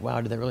roast, people are like, wow,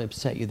 did that really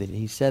upset you that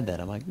he said that?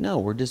 I'm like, no,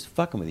 we're just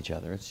fucking with each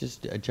other. It's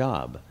just a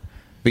job.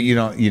 But you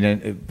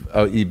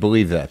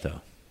believe that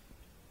though?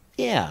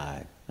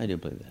 Yeah, I do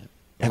believe that.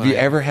 Have you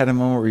ever had a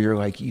moment where you're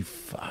like, you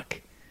fuck?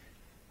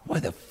 Why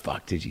the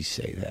fuck did you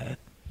say that?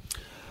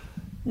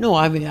 No,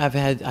 I mean, I've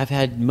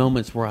had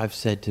moments where I've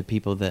said to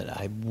people that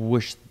I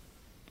wish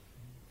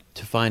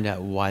to find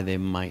out why they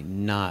might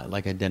not,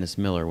 like a Dennis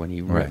Miller when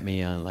he ripped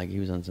me on, like he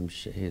was on some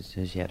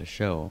he had a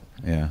show.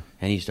 Yeah.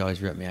 And he used to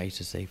always rip me. I used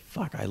to say,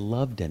 fuck, I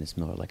love Dennis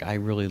Miller. Like, I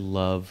really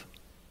love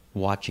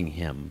watching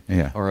him.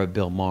 Yeah. Or a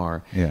Bill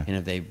Maher. Yeah. And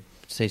if they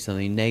say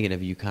something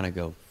negative, you kind of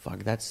go, fuck,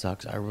 that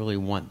sucks. I really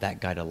want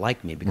that guy to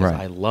like me because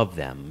I love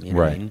them. You know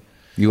what I mean?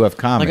 You have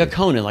comedy. Like a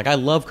Conan. Like, I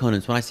love Conan.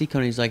 So when I see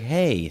Conan, he's like,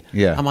 hey.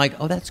 Yeah. I'm like,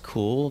 oh, that's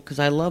cool because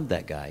I love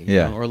that guy. You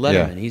Yeah. know? Or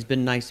Letterman. Yeah. He's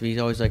been nice to me. He's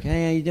always like,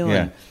 hey, how you doing?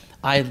 Yeah.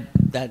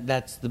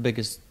 That's the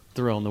biggest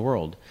thrill in the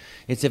world.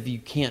 It's if you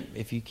can't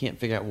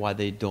figure out why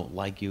they don't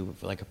like you,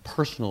 for like a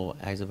personal,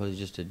 as opposed to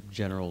just a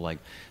general like,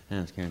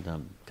 it's Karen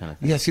Tom kind of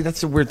thing. Yeah, see,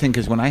 that's the weird thing,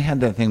 because when I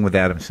had that thing with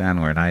Adam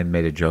Sandler and I had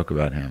made a joke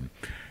about him,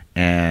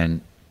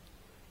 and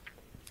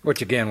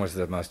Which, again, was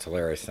the most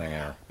hilarious thing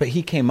ever. but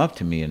he came up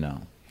to me, you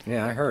know.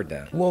 Yeah, I heard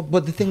that. Well,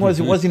 but the thing was,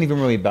 it wasn't even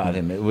really about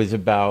him. It was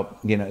about,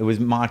 it was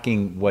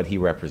mocking what he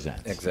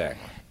represents.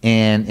 Exactly.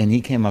 And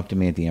he came up to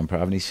me at the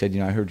Improv and he said,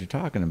 I heard you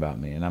talking about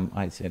me. And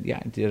I said, yeah,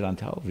 I did it on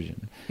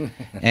television.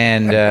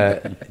 And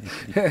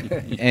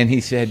and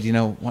he said,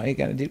 why you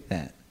got to do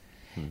that?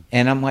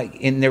 And I'm like,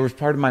 and there was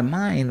part of my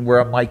mind where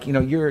I'm like,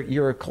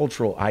 you're a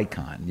cultural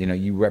icon.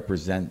 You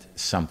represent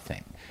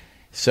something.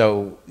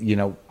 So,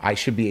 I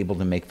should be able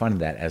to make fun of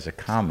that as a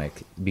comic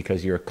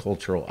because you're a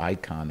cultural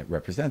icon that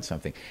represents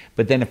something.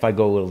 But then if I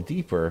go a little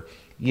deeper,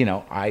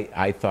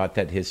 I thought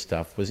that his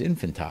stuff was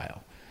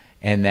infantile.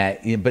 And that,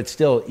 but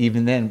still,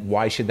 even then,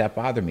 why should that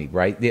bother me,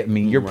 right? I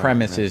mean, your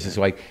premise is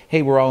like,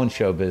 hey, we're all in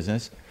show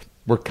business.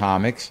 We're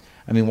comics.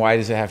 I mean, why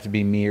does it have to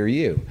be me or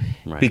you?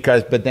 Right.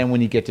 But then when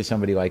you get to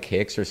somebody like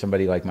Hicks or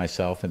somebody like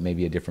myself at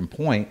maybe a different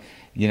point,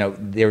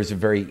 there's a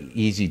very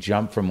easy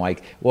jump from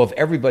like, well, if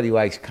everybody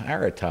likes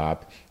Carrot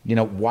Top,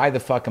 why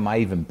the fuck am I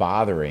even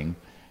bothering,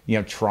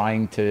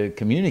 trying to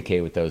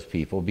communicate with those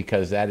people,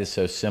 because that is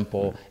so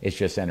simple. It's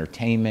just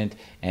entertainment,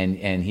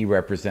 and he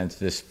represents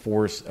this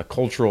force, a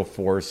cultural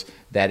force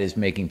that is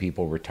making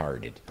people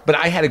retarded. But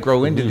I had to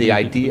grow into the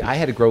idea. I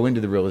had to grow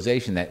into the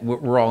realization that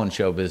we're all in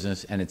show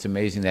business, and it's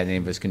amazing that any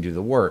of us can do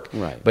the work.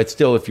 Right. But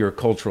still, if you're a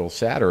cultural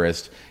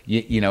satirist,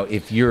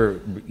 if you're,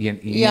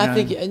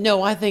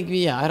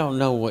 I don't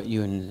know what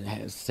you and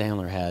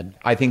Sandler had.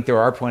 I think there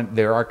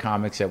are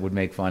comics that would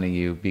make fun of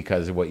you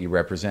because of what you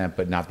represent,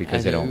 but not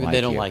because they don't like you.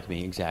 They don't like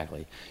me,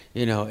 exactly.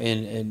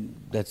 And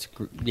that's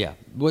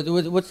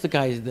What's the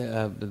guy?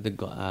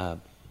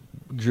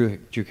 Drew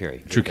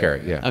Carey. Drew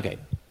Carey, yeah. Okay,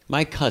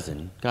 my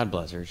cousin, God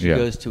bless her, she Yeah.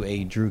 goes to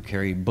a Drew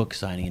Carey book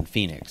signing in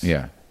Phoenix.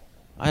 Yeah.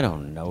 I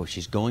don't know if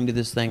she's going to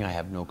this thing. I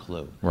have no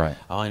clue. Right.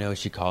 All I know is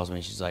she calls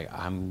me. She's like,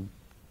 I'm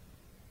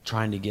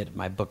trying to get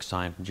my book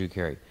signed from Drew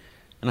Carey.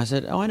 And I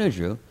said, oh, I know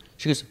Drew.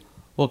 She goes,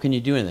 well, can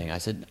you do anything? I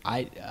said,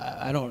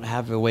 I don't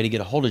have a way to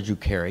get a hold of Drew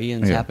Carey,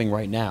 and it's happening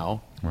right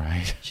now.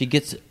 Right. She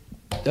gets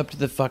up to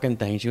the fucking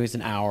thing. She waits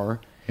an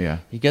hour. Yeah.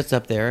 He gets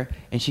up there,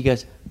 and she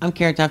goes, I'm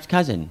Carrot Top's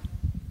cousin.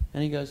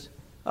 And he goes,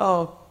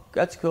 oh,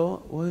 that's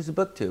cool. Well, who's the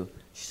book to?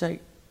 She's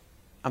like,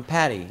 I'm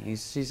Patty.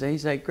 He's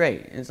like,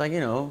 great. And it's like,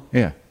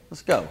 Yeah.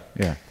 let's go.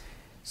 Yeah.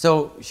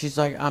 So she's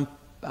like, I'm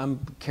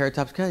Carrot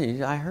Top's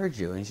cousin. I heard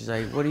you. And she's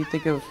like, what do you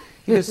think of?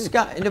 He goes,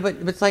 Scott. No, but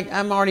it's like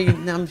I'm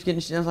just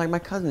getting. I was like, my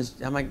cousin's.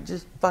 I'm like,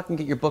 just fucking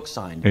get your book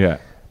signed. Yeah.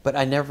 But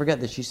I never forget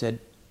that she said,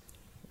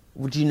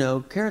 would you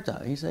know Carrot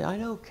Top? And he said, I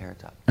know Carrot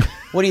Top.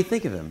 What do you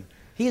think of him?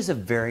 He is a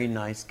very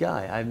nice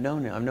guy. I've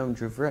known him. I've known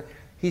him forever.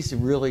 He's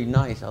really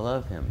nice. I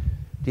love him.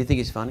 Do you think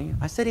he's funny?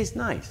 I said he's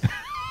nice.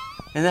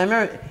 And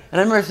I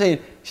remember saying,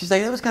 she's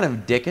like, that was kind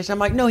of dickish. I'm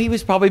like, no, he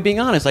was probably being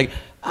honest. Like,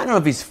 I don't know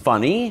if he's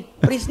funny,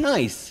 but he's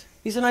nice.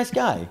 He's a nice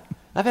guy.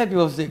 I've had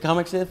people say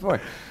comics say that before.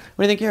 What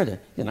do you think,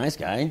 Carrot? He's a nice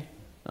guy.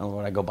 I don't know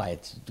when I go by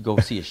it to go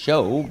see a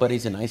show, but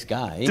he's a nice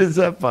guy. Does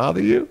that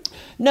bother you?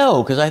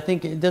 No, because I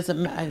think it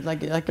doesn't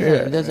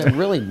it doesn't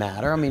really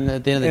matter. I mean,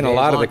 at the end of the day, in a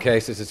lot of the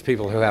cases, it's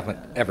people who haven't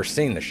ever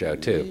seen the show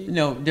too.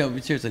 No,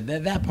 seriously,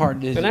 that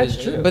part is. But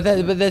that's true.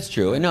 But that's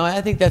true. No, I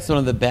think that's one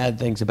of the bad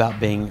things about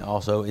being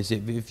also is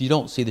if you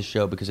don't see the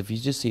show, because if you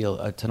just see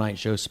a Tonight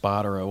Show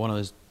spot or one of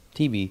those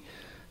TV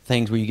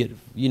things where you get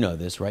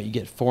this, right? You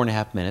get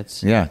 4.5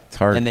 minutes. Yeah, it's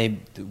hard. And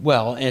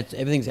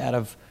everything's out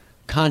of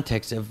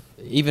context of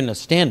even a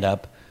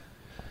stand-up,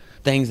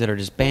 things that are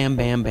just bam,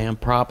 bam, bam,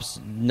 props,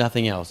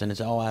 nothing else, and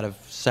it's all out of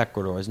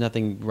sequitur. There's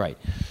nothing right.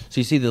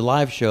 So you see the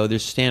live show.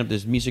 There's stand-up.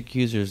 There's music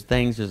cues. There's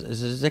things.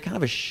 There's a kind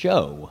of a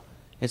show.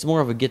 It's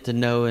more of a get to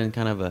know and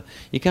kind of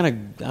I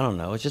don't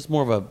know. It's just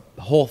more of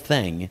a whole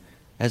thing,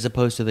 as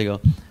opposed to they go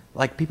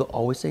like people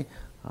always say.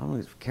 I don't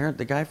know, Karen,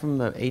 the guy from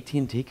the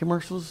AT&T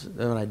commercials.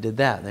 When I did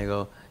that, and they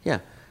go, yeah.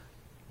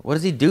 What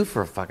does he do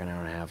for a fucking hour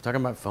and a half? Talking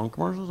about phone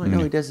commercials? Like, no,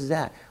 he does his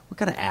act. What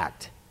kind of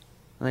act?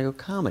 And I go,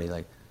 comedy,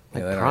 like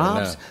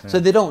props. Yeah. So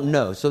they don't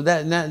know. So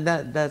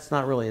that's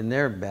not really in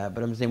their bad.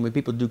 But I'm saying when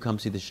people do come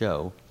see the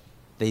show,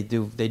 they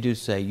do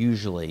say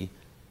usually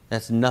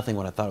that's nothing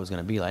what I thought it was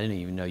going to be. I didn't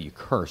even know you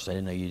cursed. I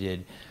didn't know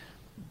you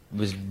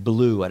was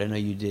blue. I didn't know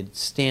you did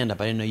stand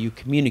up. I didn't know you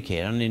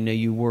communicated. I didn't even know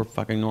you wore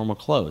fucking normal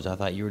clothes. I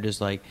thought you were just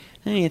like,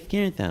 hey, it's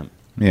Carrot Top.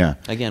 Yeah.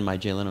 Again, my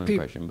Jay Leno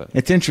impression, but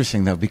it's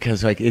interesting though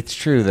because it's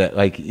true that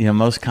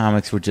most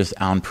comics would just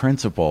on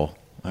principle.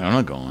 I'm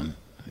not going.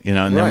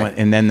 And right.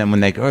 then when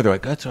they go, they're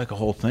like, that's like a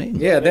whole thing.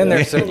 Yeah, then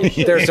they're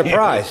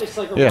surprised. It's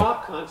like a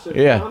rock concert.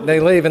 Yeah.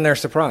 They leave and they're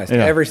surprised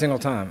every single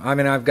time. I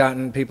mean, I've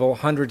gotten people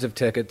hundreds of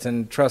tickets,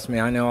 and trust me,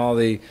 I know all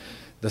the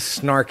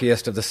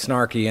snarkiest of the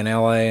snarky in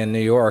L.A. and New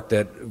York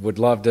that would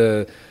love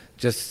to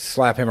just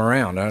slap him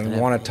around. I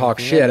want to talk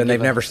shit, and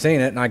they've never seen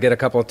it, and I get a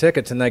couple of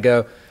tickets, and they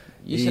go,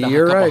 you said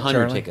you're a couple right, hundred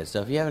Charlie. tickets.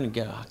 So if you haven't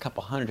got a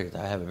couple hundred tickets,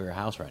 I have a bigger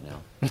house right now.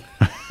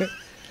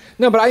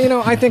 No, but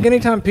I think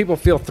anytime people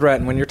feel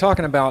threatened, when you're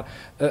talking about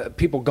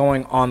people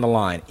going on the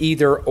line,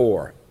 either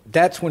or,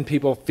 that's when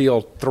people feel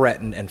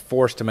threatened and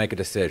forced to make a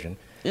decision.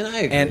 And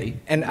I agree.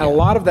 And a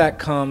lot of that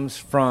comes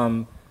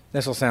from,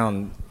 this will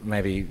sound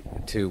maybe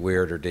too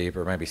weird or deep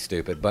or maybe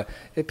stupid, but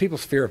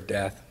people's fear of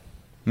death.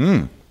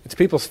 It's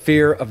people's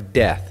fear of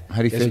death.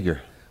 How do you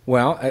figure?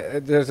 Well,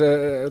 there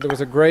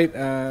was a great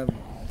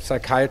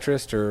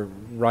psychiatrist or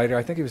writer,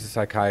 I think he was a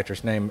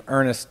psychiatrist, named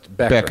Ernest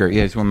Becker.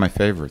 Yeah, he's one of my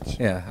favorites.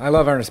 Yeah, I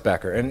love Ernest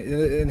Becker. And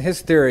in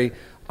his theory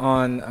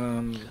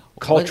on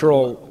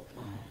cultural...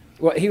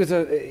 Well, he was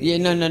a...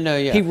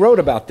 Yeah. He wrote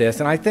about this,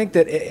 and I think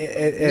that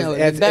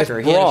as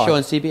Becker, broad... he had a show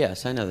on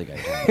CBS. I know the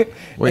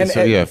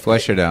guy.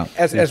 Flesh it out.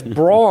 As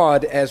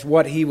broad as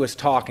what he was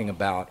talking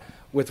about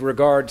with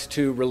regards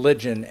to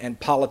religion and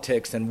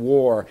politics and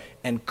war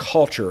and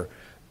culture...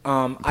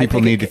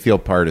 People need to feel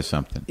part of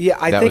something. Yeah,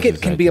 I think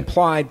it can be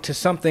applied to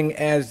something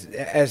as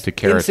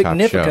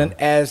insignificant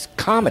as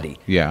comedy.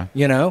 Yeah.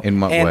 In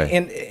what way?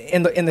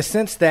 In the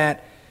sense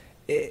that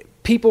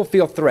people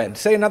feel threatened.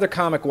 Say another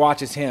comic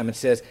watches him and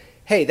says,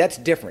 "Hey, that's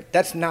different.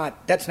 That's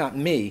not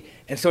me."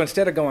 And so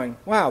instead of going,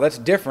 "Wow, that's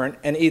different,"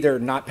 and either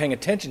not paying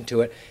attention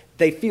to it,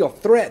 they feel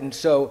threatened.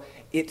 So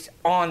it's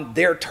on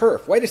their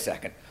turf. Wait a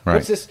second. Right.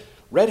 What's this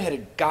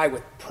redheaded guy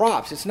with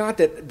props? It's not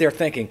that they're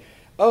thinking,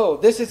 oh,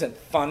 this isn't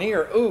funny,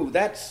 or, ooh,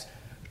 that's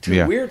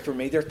too weird for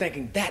me. They're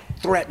thinking, that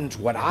threatens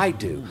what I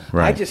do.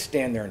 Right. I just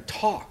stand there and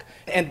talk.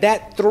 And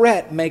that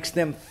threat makes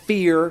them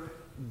fear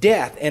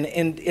death, and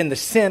in the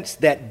sense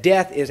that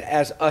death is,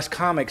 as us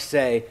comics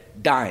say,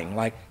 dying.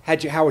 Like,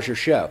 how was your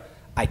show?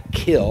 I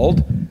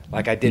killed,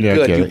 like I did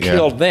good. You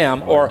killed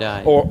them, or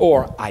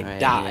I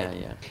died.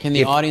 Yeah. Can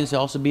the audience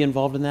also be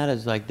involved in that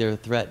as like their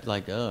threat?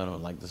 Like, oh, I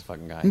don't like this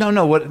fucking guy. No.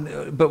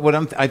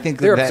 I think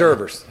they're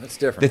observers. That's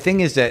different. The thing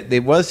is that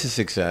it was a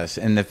success,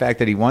 and the fact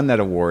that he won that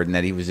award, and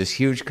that he was this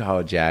huge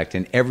college act,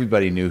 and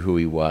everybody knew who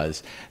he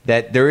was.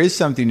 That there is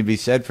something to be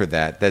said for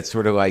that. That's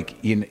sort of like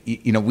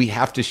we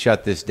have to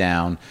shut this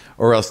down,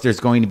 or else there's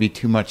going to be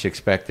too much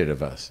expected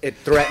of us. It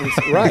threatens,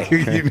 right?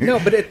 No,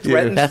 but it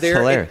threatens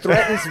hilarious. It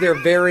threatens their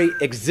very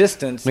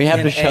existence. We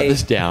have to shut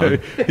this down.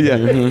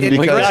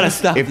 We gotta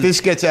stop. If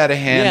this gets out of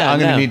hand, I'm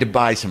going to need to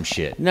buy some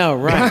shit. No,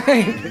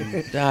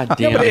 right? God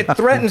damn. No, but it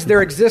threatens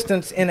their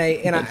existence in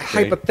a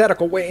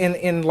hypothetical way.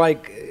 In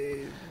like.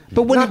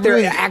 But not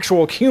their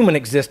actual human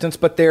existence,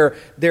 but their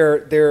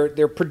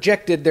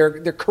projected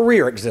their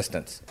career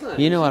existence.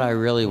 You know what I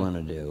really want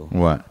to do?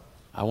 What?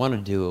 I want to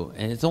do,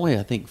 and it's only,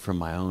 I think, from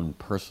my own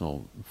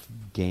personal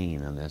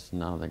gain on this,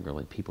 and I don't think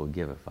really people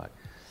give a fuck.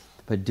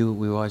 But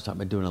we always talk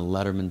about doing a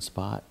Letterman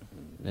spot,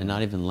 and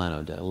not even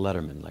Leno, a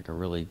Letterman, like a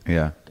really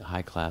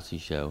high classy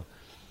show,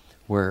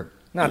 where.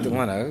 Not the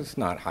Leno, it's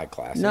not high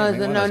class. No,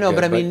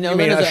 but I mean, you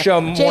mean a show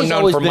more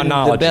known for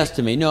monology? The best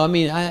to me. No, I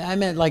mean, I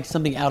meant like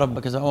something out of,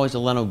 because I'm always a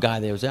Leno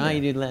guy. They would say,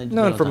 you need Leno.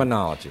 Known for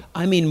monology.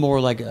 I mean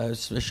more like a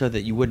show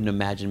that you wouldn't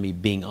imagine me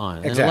being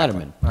on. Exactly.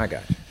 Letterman. I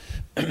got you.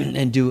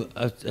 And do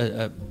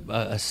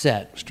a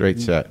set. Straight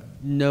set.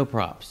 No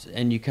props.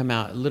 And you come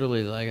out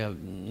literally like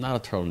not a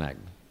turtleneck,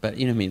 but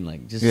you know what I mean?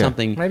 Like just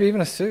something. Maybe even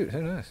a suit.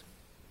 Who knows?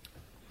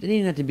 It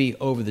didn't have to be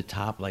over the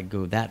top, like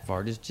go that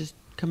far. Just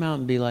come out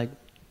and be like,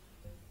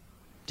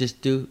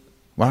 just do.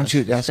 Why don't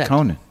you ask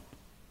Conan?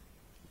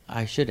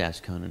 I should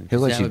ask Conan.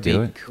 He'll let you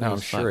do it. Cool. No, I'm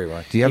sure he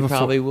would. Do you have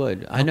probably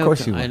would. I know. Of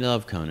course he would. I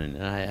love Conan,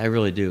 and I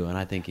really do, and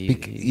I think he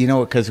you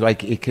know, because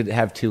like it could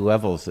have two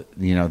levels.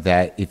 You know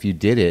that if you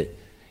did it,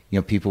 you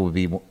know, people would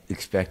be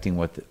expecting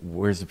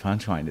where's the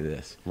punchline to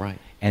this, right?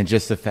 And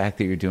just the fact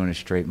that you're doing a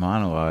straight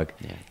monologue,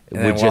 and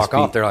then walk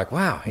off, they're like,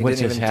 "Wow, he what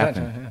didn't just even touch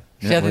happened?"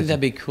 it." See, I think that'd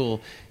be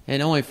cool,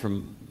 and only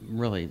from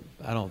really,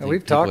 I don't think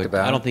we've talked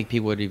about. I don't think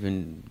people would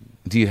even.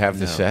 Do you have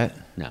the set?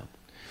 No,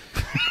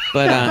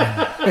 but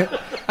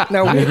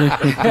no, we've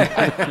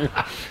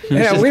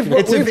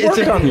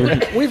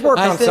worked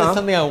I on said some.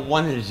 something I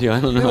wanted to do. I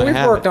don't know. We've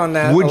worked on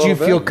that. Would you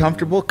feel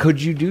comfortable?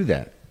 Could you do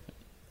that?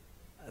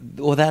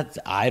 Well,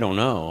 I don't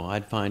know.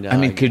 I'd find out. I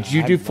mean, could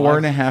you do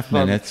 4.5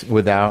 minutes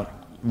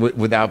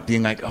without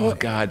being like, oh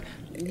God?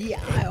 Yeah,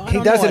 he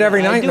does it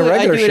every night in the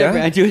regular show.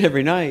 I do it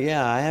every night.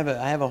 Yeah, I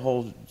have a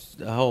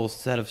whole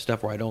set of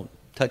stuff where I don't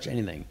touch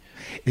anything.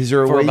 Is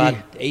there a for way about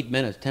 8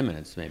 minutes, 10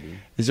 minutes, maybe?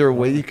 Is there a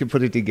way you could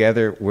put it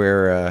together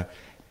where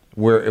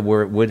it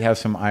would have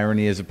some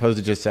irony as opposed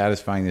to just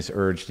satisfying this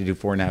urge to do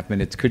 4.5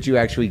 minutes? Could you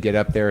actually get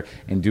up there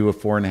and do a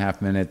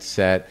 4.5 minute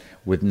set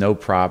with no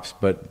props,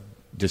 but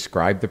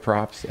describe the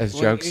props as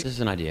jokes? This is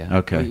an idea.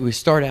 Okay. We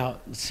start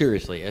out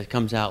seriously. It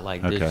comes out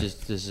like Okay.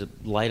 there's a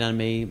light on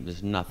me.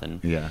 There's nothing.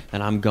 Yeah.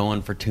 And I'm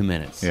going for 2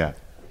 minutes. Yeah.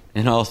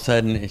 And all of a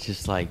sudden it's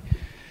just like,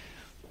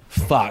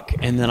 fuck.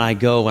 And then I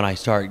go and I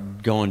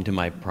start going to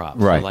my props.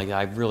 Right. So like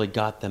I've really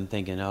got them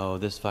thinking, oh,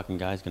 this fucking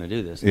guy's going to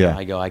do this. Yeah. And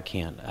I go, I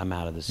can't. I'm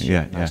out of this shit.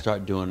 Yeah, And yeah. I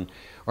start doing,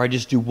 or I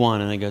just do one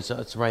and I go, so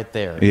it's right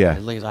there. Yeah.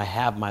 As long as I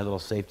have my little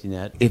safety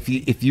net. If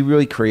you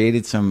really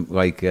created some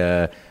like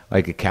a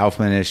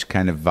Kaufman-ish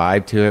kind of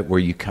vibe to it, where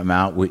you come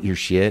out with your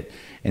shit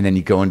and then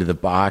you go into the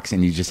box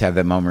and you just have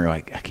that moment where you're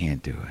like, I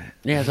can't do it.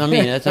 Yeah, so I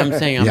mean, that's what I'm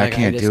saying. I'm Yeah, I like,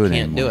 can't just do it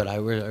can't do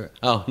anymore. it.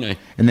 Oh, no.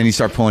 And then you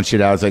start pulling shit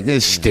out. It's like,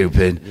 this is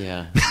stupid.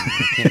 Yeah.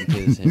 I can't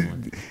do this anymore.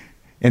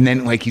 And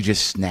then like you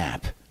just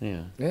snap.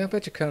 Yeah. Yeah, I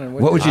bet you Conan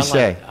would. What would you I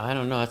say? I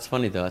don't know. That's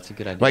funny, though. That's a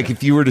good idea. Like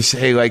if you were to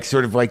say like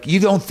sort of like, you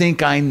don't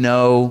think I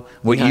know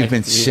what Nice. you've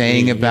been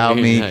saying about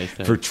me Nice.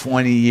 for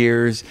 20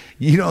 years.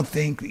 You don't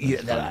think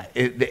that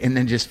and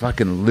then just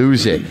fucking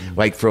lose it.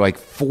 Like for like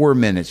 4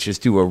 minutes,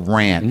 just do a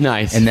rant.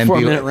 Nice. And then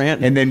 4-minute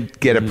rant. And then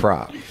get a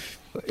prop.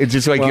 It's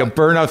just like you'll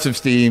burn off some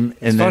steam. And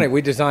It's then, funny.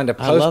 We designed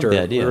a I love poster.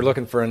 the idea. We were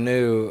looking for a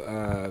new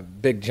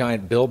big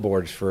giant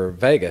billboards for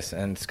Vegas,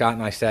 and Scott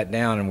and I sat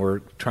down and we're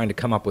trying to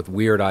come up with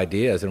weird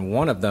ideas. And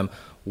one of them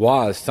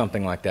was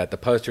something like that. The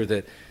poster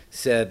that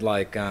said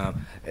like,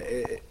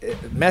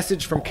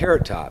 "Message from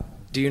Carrot Top.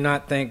 Do you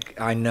not think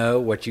I know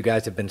what you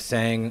guys have been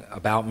saying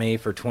about me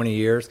for 20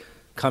 years?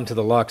 Come to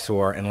the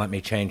Luxor and let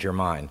me change your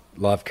mind.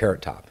 Love,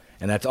 Carrot Top."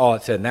 And that's all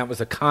it said. And that was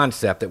a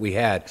concept that we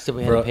had. So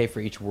we had to pay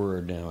for each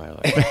word now.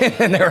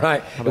 And they're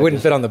like, it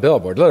wouldn't fit on the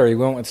billboard. Literally,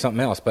 we went with something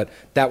else. But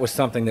that was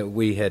something that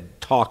we had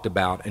talked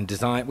about and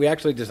designed. We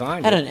actually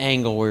designed Had it. an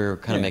angle where we were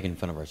kind of making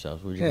fun of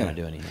ourselves. We were just Yeah. going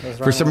to do anything.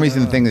 for some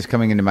reason, the thing that's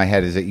coming into my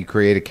head is that you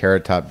create a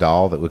Carrot Top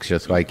doll that looks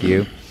just like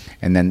you.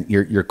 And then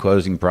your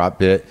closing prop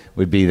bit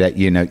would be that,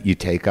 you know, you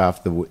take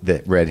off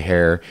the red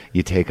hair,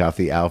 you take off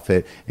the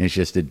outfit, and it's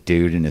just a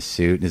dude in a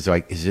suit. And it's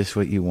like, is this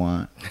what you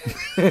want?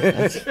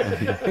 That's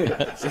heavy.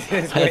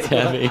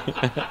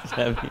 That's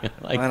heavy.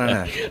 I don't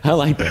know. I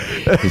like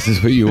that. This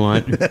is what you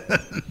want.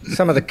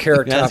 Some of the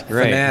Carrot That's Top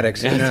great.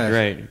 fanatics. who knows? That's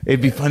great.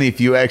 It'd be funny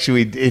if you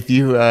actually,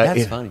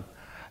 That's funny.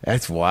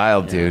 That's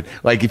wild, dude.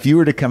 Like if you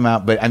were to come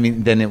out, but I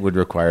mean, then it would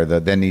require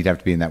then you'd have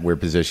to be in that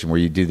weird position where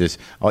you do this,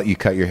 you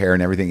cut your hair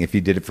and everything. If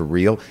you did it for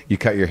real, you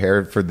cut your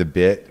hair for the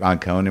bit on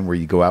Conan where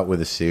you go out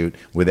with a suit,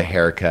 with a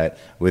haircut,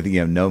 with,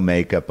 you know, no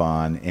makeup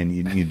on, and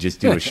you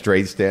just do a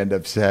straight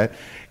stand-up set.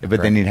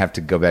 But then you'd have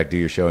to go back to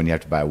your show and you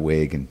have to buy a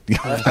wig. And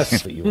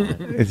That's what you want.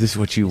 is this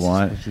what you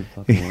want?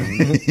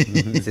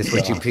 Is this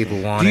what you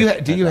people want?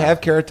 Do you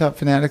have Carrot Top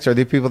fanatics? Are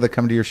there people that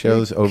come to your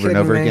shows over and kidding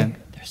over me? again?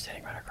 They're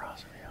sitting right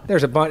across from you.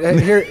 There's a bunch.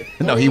 Here,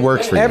 No, he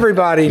works for you.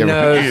 everybody Yeah,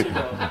 knows.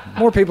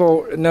 More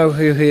people know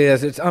who he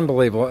is. It's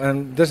unbelievable.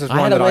 And this is I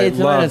one had a that I lady,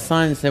 I had a love.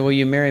 sign that said, "Will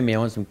you marry me? I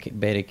want some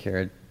beta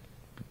carrot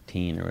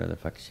carotene or whatever the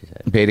fuck she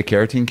said. Beta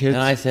carotene kids.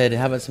 And I said,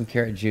 how about some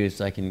carrot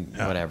juice? I can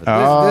whatever.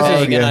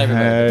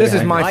 This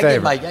is my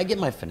favorite. I get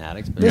my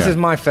fanatics. But This is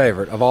my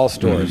favorite of all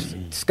stores.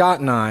 Scott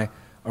and I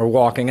are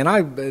walking,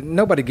 and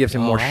nobody gives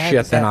him more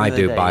shit than I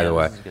do, by the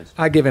way.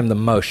 I give him the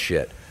most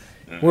shit.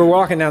 We're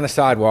walking down the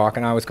sidewalk,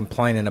 and I was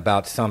complaining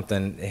about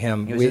something.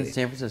 He was in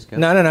San Francisco.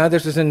 No.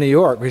 This was in New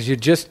York because he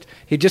just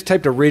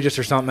taped a Regis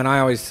or something. And I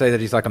always say that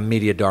he's like a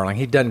media darling.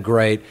 He'd done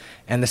great,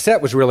 and the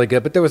set was really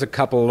good. But there was a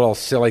couple of little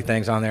silly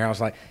things on there. I was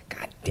like,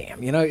 God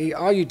damn,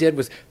 all you did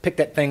was pick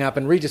that thing up,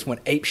 and Regis went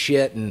ape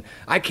shit, and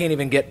I can't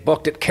even get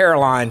booked at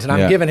Caroline's, and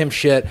I'm giving him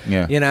shit,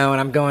 and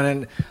I'm going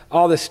and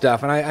all this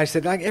stuff. And I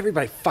said, like,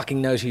 everybody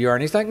fucking knows who you are.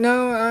 And he's like,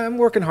 no, I'm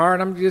working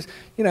hard. I'm just,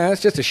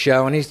 it's just a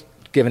show. And he's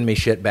giving me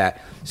shit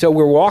back. So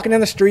we're walking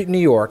down the street in New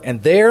York,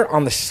 and there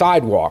on the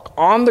sidewalk,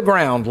 on the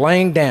ground,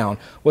 laying down,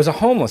 was a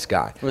homeless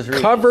guy. It was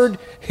Regis. Covered.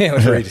 It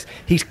was Regis.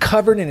 He's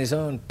covered in his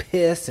own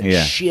piss and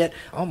shit.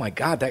 Oh my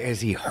God,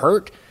 is he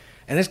hurt?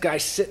 And this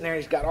guy's sitting there,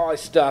 he's got all his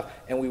stuff,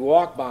 and we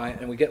walk by,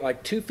 and we get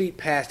like 2 feet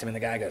past him, and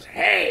the guy goes,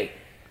 hey!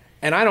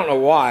 And I don't know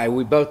why,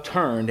 we both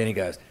turned, and he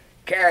goes,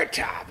 Carrot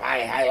Top,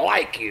 I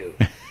like you.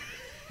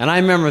 And I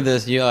remember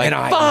this. You're like,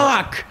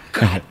 fuck!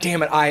 God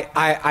damn it!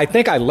 I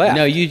think I left.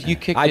 No, you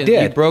kicked. I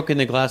did. You broke in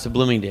the glass of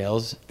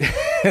Bloomingdale's.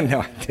 No,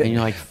 I didn't. And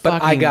you're like,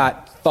 but I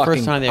got fucking.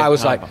 First time I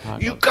was like,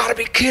 you gotta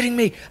be kidding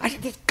me!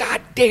 This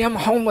goddamn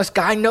homeless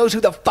guy knows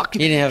who the fuck he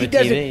didn't have a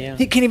TV. Yeah.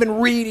 He can't even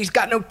read. He's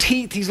got no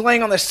teeth. He's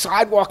laying on the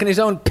sidewalk in his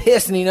own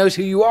piss, and he knows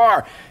who you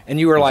are. And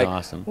you were like,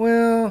 awesome.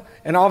 Well,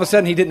 and all of a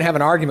sudden he didn't have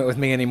an argument with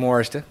me anymore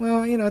as to,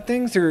 well,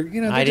 things are,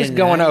 they're just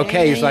going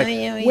okay. He's like,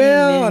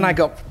 well, and I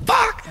go,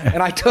 fuck,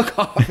 and I took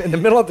off in the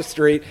middle of the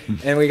street,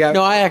 and we got.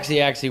 No, I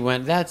actually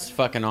went. That's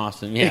fucking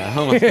awesome. Yeah,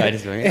 homeless guy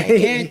just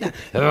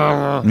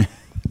going.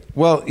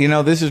 Well,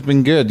 this has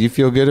been good. Do you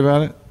feel good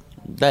about it?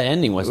 That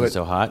ending wasn't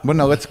so hot. Well,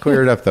 no, let's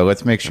clear it up, though.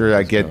 Let's make sure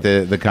I get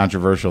the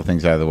controversial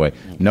things out of the way.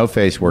 No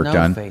face work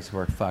done. No face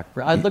work, fuck.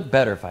 I'd look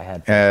better if I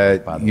had face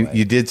work, by the way.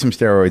 You did some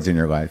steroids in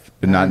your life,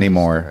 but not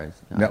anymore.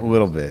 A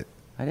little bit.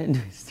 I didn't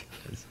do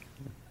steroids.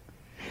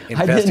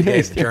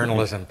 Investigative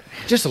journalism.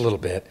 Just a little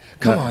bit.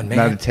 Come on, man.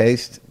 Not a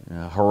taste?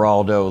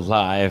 Geraldo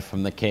live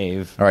from the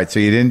cave. All right, so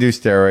you didn't do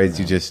steroids.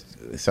 You just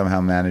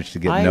somehow managed to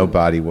get no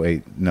body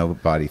weight, no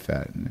body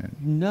fat.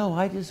 No,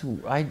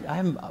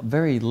 I'm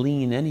very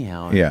lean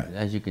anyhow. Yeah.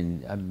 As you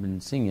can, I've been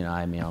singing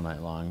 "Eye Me" all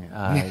night long.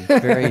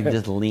 Very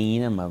just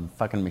lean. I'm a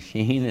fucking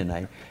machine,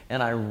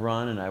 and I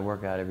run and I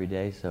work out every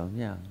day. So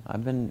yeah,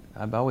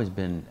 I've always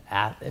been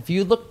if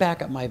you look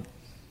back at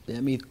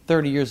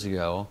 30 years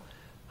ago,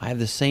 I have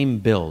the same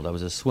build. I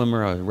was a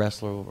swimmer, I was a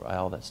wrestler,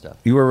 all that stuff.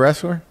 You were a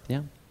wrestler?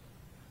 Yeah.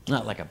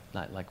 Not like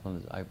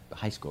one of a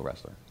high school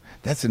wrestler.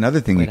 That's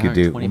another thing you could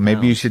do.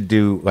 Maybe you should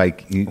do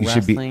you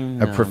should be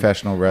a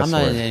professional wrestler.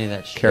 I'm not in any of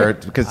that shit.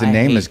 Carrot, because the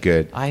name is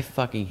good. I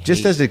fucking hate.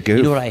 Just as a goof.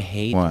 You know what I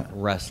hate? What?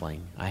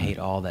 Wrestling. I hate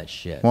all that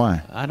shit.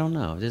 Why? I don't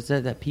know. Just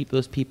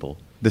those people.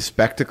 The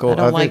spectacle. I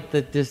don't of like it?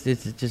 that. This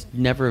it just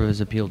never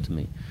has appealed to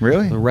me.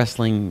 Really? The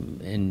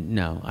wrestling and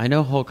no. I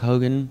know Hulk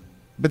Hogan.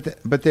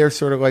 But they're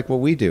sort of like what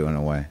we do in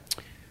a way.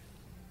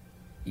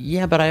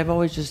 Yeah, but I've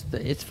always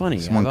it's funny.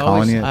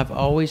 I've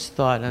always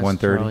thought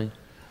 130.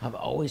 I've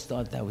always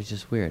thought that was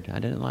just weird. I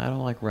don't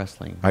like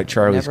wrestling. All right,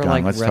 Charlie's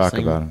gone. Let's talk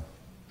about him.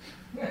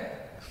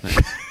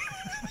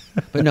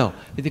 But no,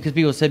 because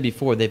people said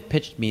before, they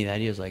pitched me the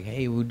idea. It was like,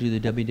 hey, we'll do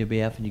the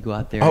WWF and you go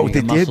out there. Oh, and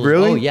they did?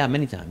 Really? Oh, yeah,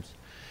 many times.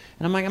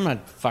 And I'm like, I'm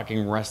not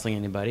fucking wrestling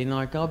anybody. And they're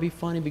like, oh, it'll be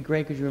fun, it'd be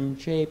great because you're in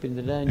shape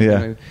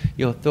and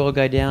you'll throw a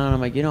guy down.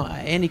 I'm like,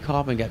 Andy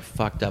Kaufman got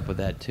fucked up with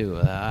that too.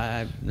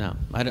 I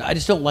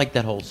just don't like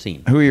that whole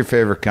scene. Who are your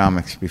favorite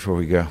comics before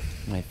we go?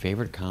 My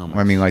favorite comics?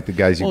 I mean, like the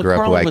guys you grew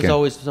up liking. Carlin was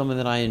always someone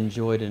that I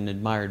enjoyed and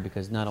admired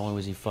because not only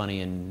was he funny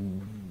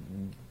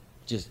and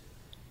just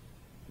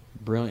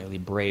brilliantly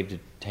brave to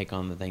take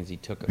on the things he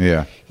took.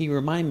 Yeah. He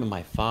reminded me of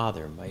my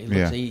father.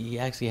 He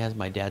actually has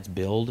my dad's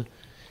build.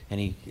 And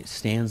he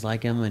stands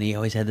like him, and he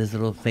always had this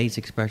little face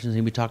expressions.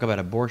 And we talk about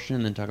abortion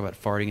and then talk about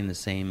farting in the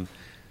same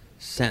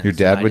sentence. Your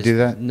dad would do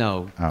that?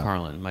 No,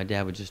 Carlin. My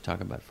dad would just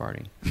talk about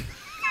farting.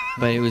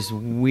 But it was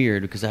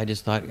weird because I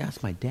just thought,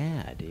 that's my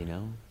dad,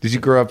 Did you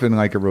grow up in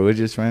like a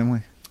religious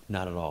family?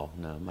 Not at all,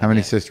 no. How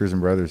many sisters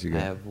and brothers you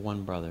got? I have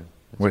one brother.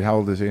 How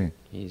old is he?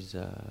 He's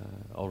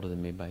older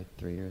than me by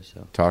 3 years.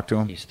 So talk to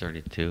him? He's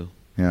 32.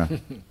 Yeah.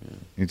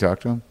 You talk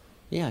to him?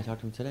 Yeah, I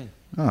talked to him today.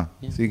 Oh,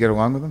 yeah. So you get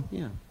along with him?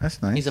 Yeah.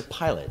 That's nice. He's a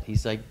pilot.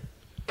 He's like,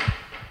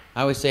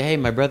 I always say, hey,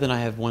 my brother and I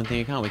have one thing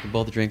in common. We can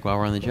both drink while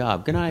we're on the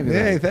job. Good night,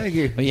 everybody. Hey, thank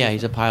you. But yeah,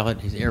 he's a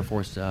pilot. He's an Air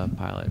Force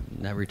pilot.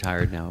 Not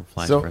retired now,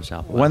 flying for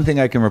Southwest. One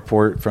thing I can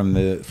report from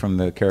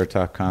the Carrot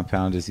Top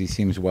compound is he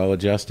seems well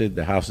adjusted.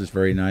 The house is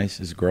very nice.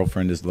 His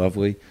girlfriend is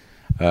lovely.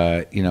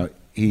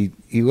 He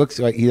looks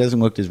like he doesn't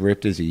look as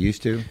ripped as he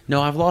used to.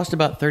 No, I've lost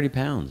about 30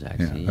 pounds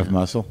actually. Of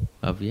muscle?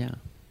 Yeah.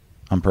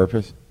 On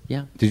purpose?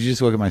 Yeah. Did you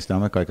just look at my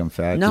stomach like I'm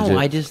fat? No,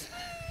 I just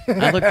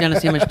I looked down to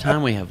see how much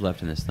time we have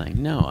left in this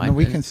thing. No,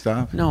 we can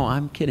stop. No,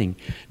 I'm kidding.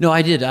 No,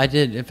 I did.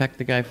 In fact,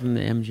 the guy from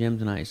the MGM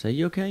tonight said,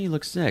 "You okay? You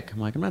look sick." I'm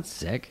like, "I'm not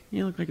sick.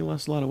 You look like you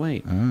lost a lot of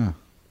weight."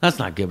 That's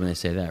not good when they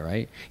say that,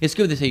 right? It's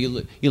good when they say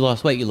you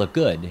lost weight, you look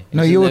good.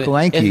 No, you look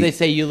lanky. If they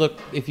say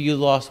if you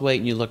lost weight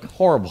and you look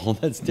horrible,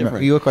 that's different.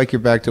 No, you look like you're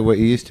back to what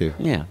you used to.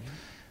 Yeah.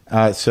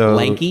 So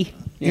lanky?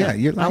 Yeah,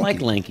 you're lanky. I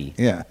like lanky.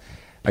 Yeah.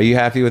 Are you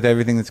happy with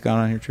everything that's gone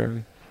on here,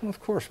 Charlie? Well, of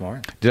course,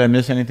 Mark. Did I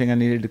miss anything I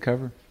needed to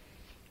cover?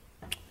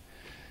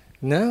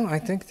 No, I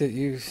think that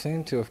you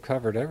seem to have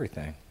covered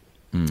everything.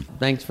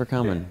 Thanks for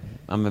coming.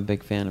 I'm a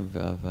big fan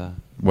of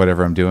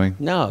whatever I'm doing.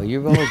 No,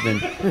 you've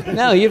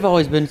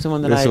always been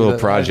someone that This little I've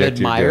project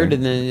you're admired,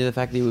 doing. and then the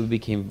fact that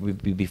we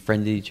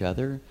befriended each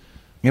other.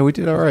 Yeah, we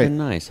did all right. It's been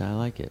nice. I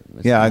like it.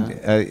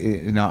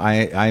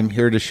 I'm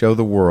here to show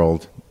the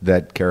world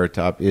that Carrot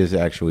Top is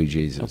actually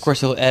Jesus. Of course,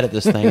 he'll edit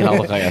this thing, and I'll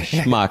look like a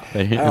schmuck.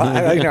 But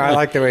I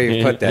like the way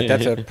you put that.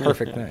 That's a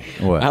perfect thing.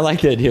 What? I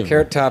like the idea.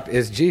 Carrot Top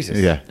is Jesus.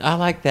 Yeah. I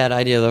like that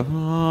idea. The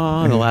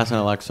last one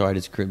I like, so I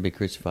just be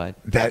crucified.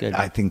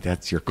 I think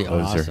that's your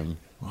closer. Awesome.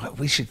 Well,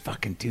 we should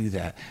fucking do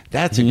that.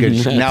 That's a good.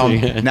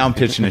 Now I'm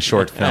pitching a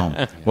short film.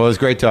 Well, it was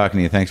great talking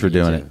to you. Thanks for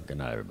doing it. Good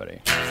night, everybody.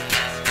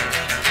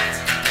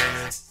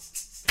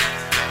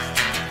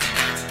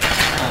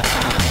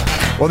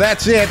 Well,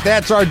 that's it.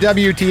 That's our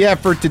WTF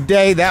for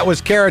today. That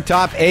was Carrot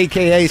Top,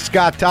 a.k.a.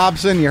 Scott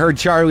Thompson. You heard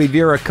Charlie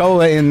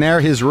Viracola in there,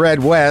 his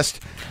Red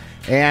West.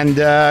 And,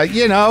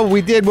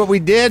 we did what we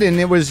did, and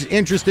it was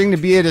interesting to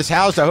be at his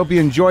house. I hope you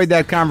enjoyed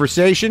that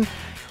conversation.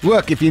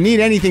 Look, if you need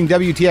anything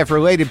WTF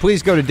related,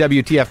 please go to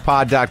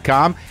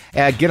WTFpod.com.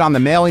 Get on the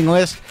mailing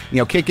list.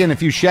 Kick in a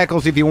few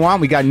shekels if you want.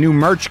 We got new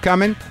merch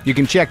coming. You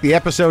can check the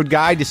episode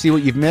guide to see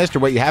what you've missed or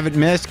what you haven't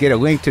missed. Get a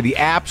link to the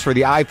apps for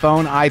the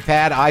iPhone,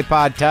 iPad,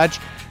 iPod Touch,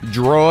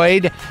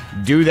 Droid,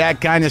 do that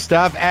kind of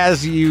stuff.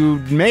 As you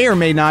may or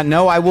may not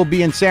know, I will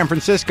be in San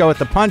Francisco at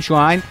the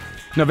Punchline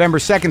November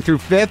 2nd through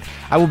 5th.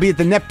 I will be at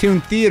the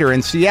Neptune Theater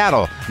in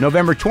Seattle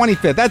November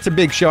 25th. That's a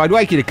big show. I'd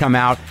like you to come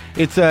out.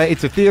 It's a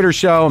theater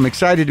show. I'm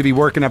excited to be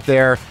working up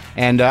there,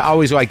 and I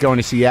always like going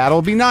to Seattle.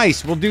 It'll be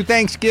nice. We'll do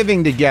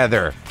Thanksgiving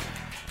together.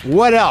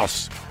 What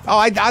else? Oh,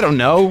 I don't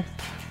know.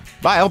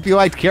 I hope you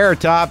liked Carrot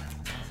Top.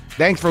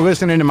 Thanks for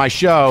listening to my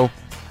show.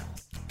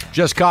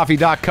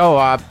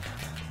 JustCoffee.coop.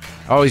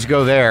 Always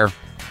go there.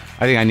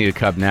 I think I need a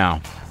cup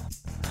now.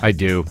 I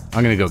do.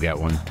 I'm going to go get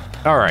one.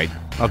 All right.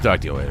 I'll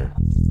talk to you later.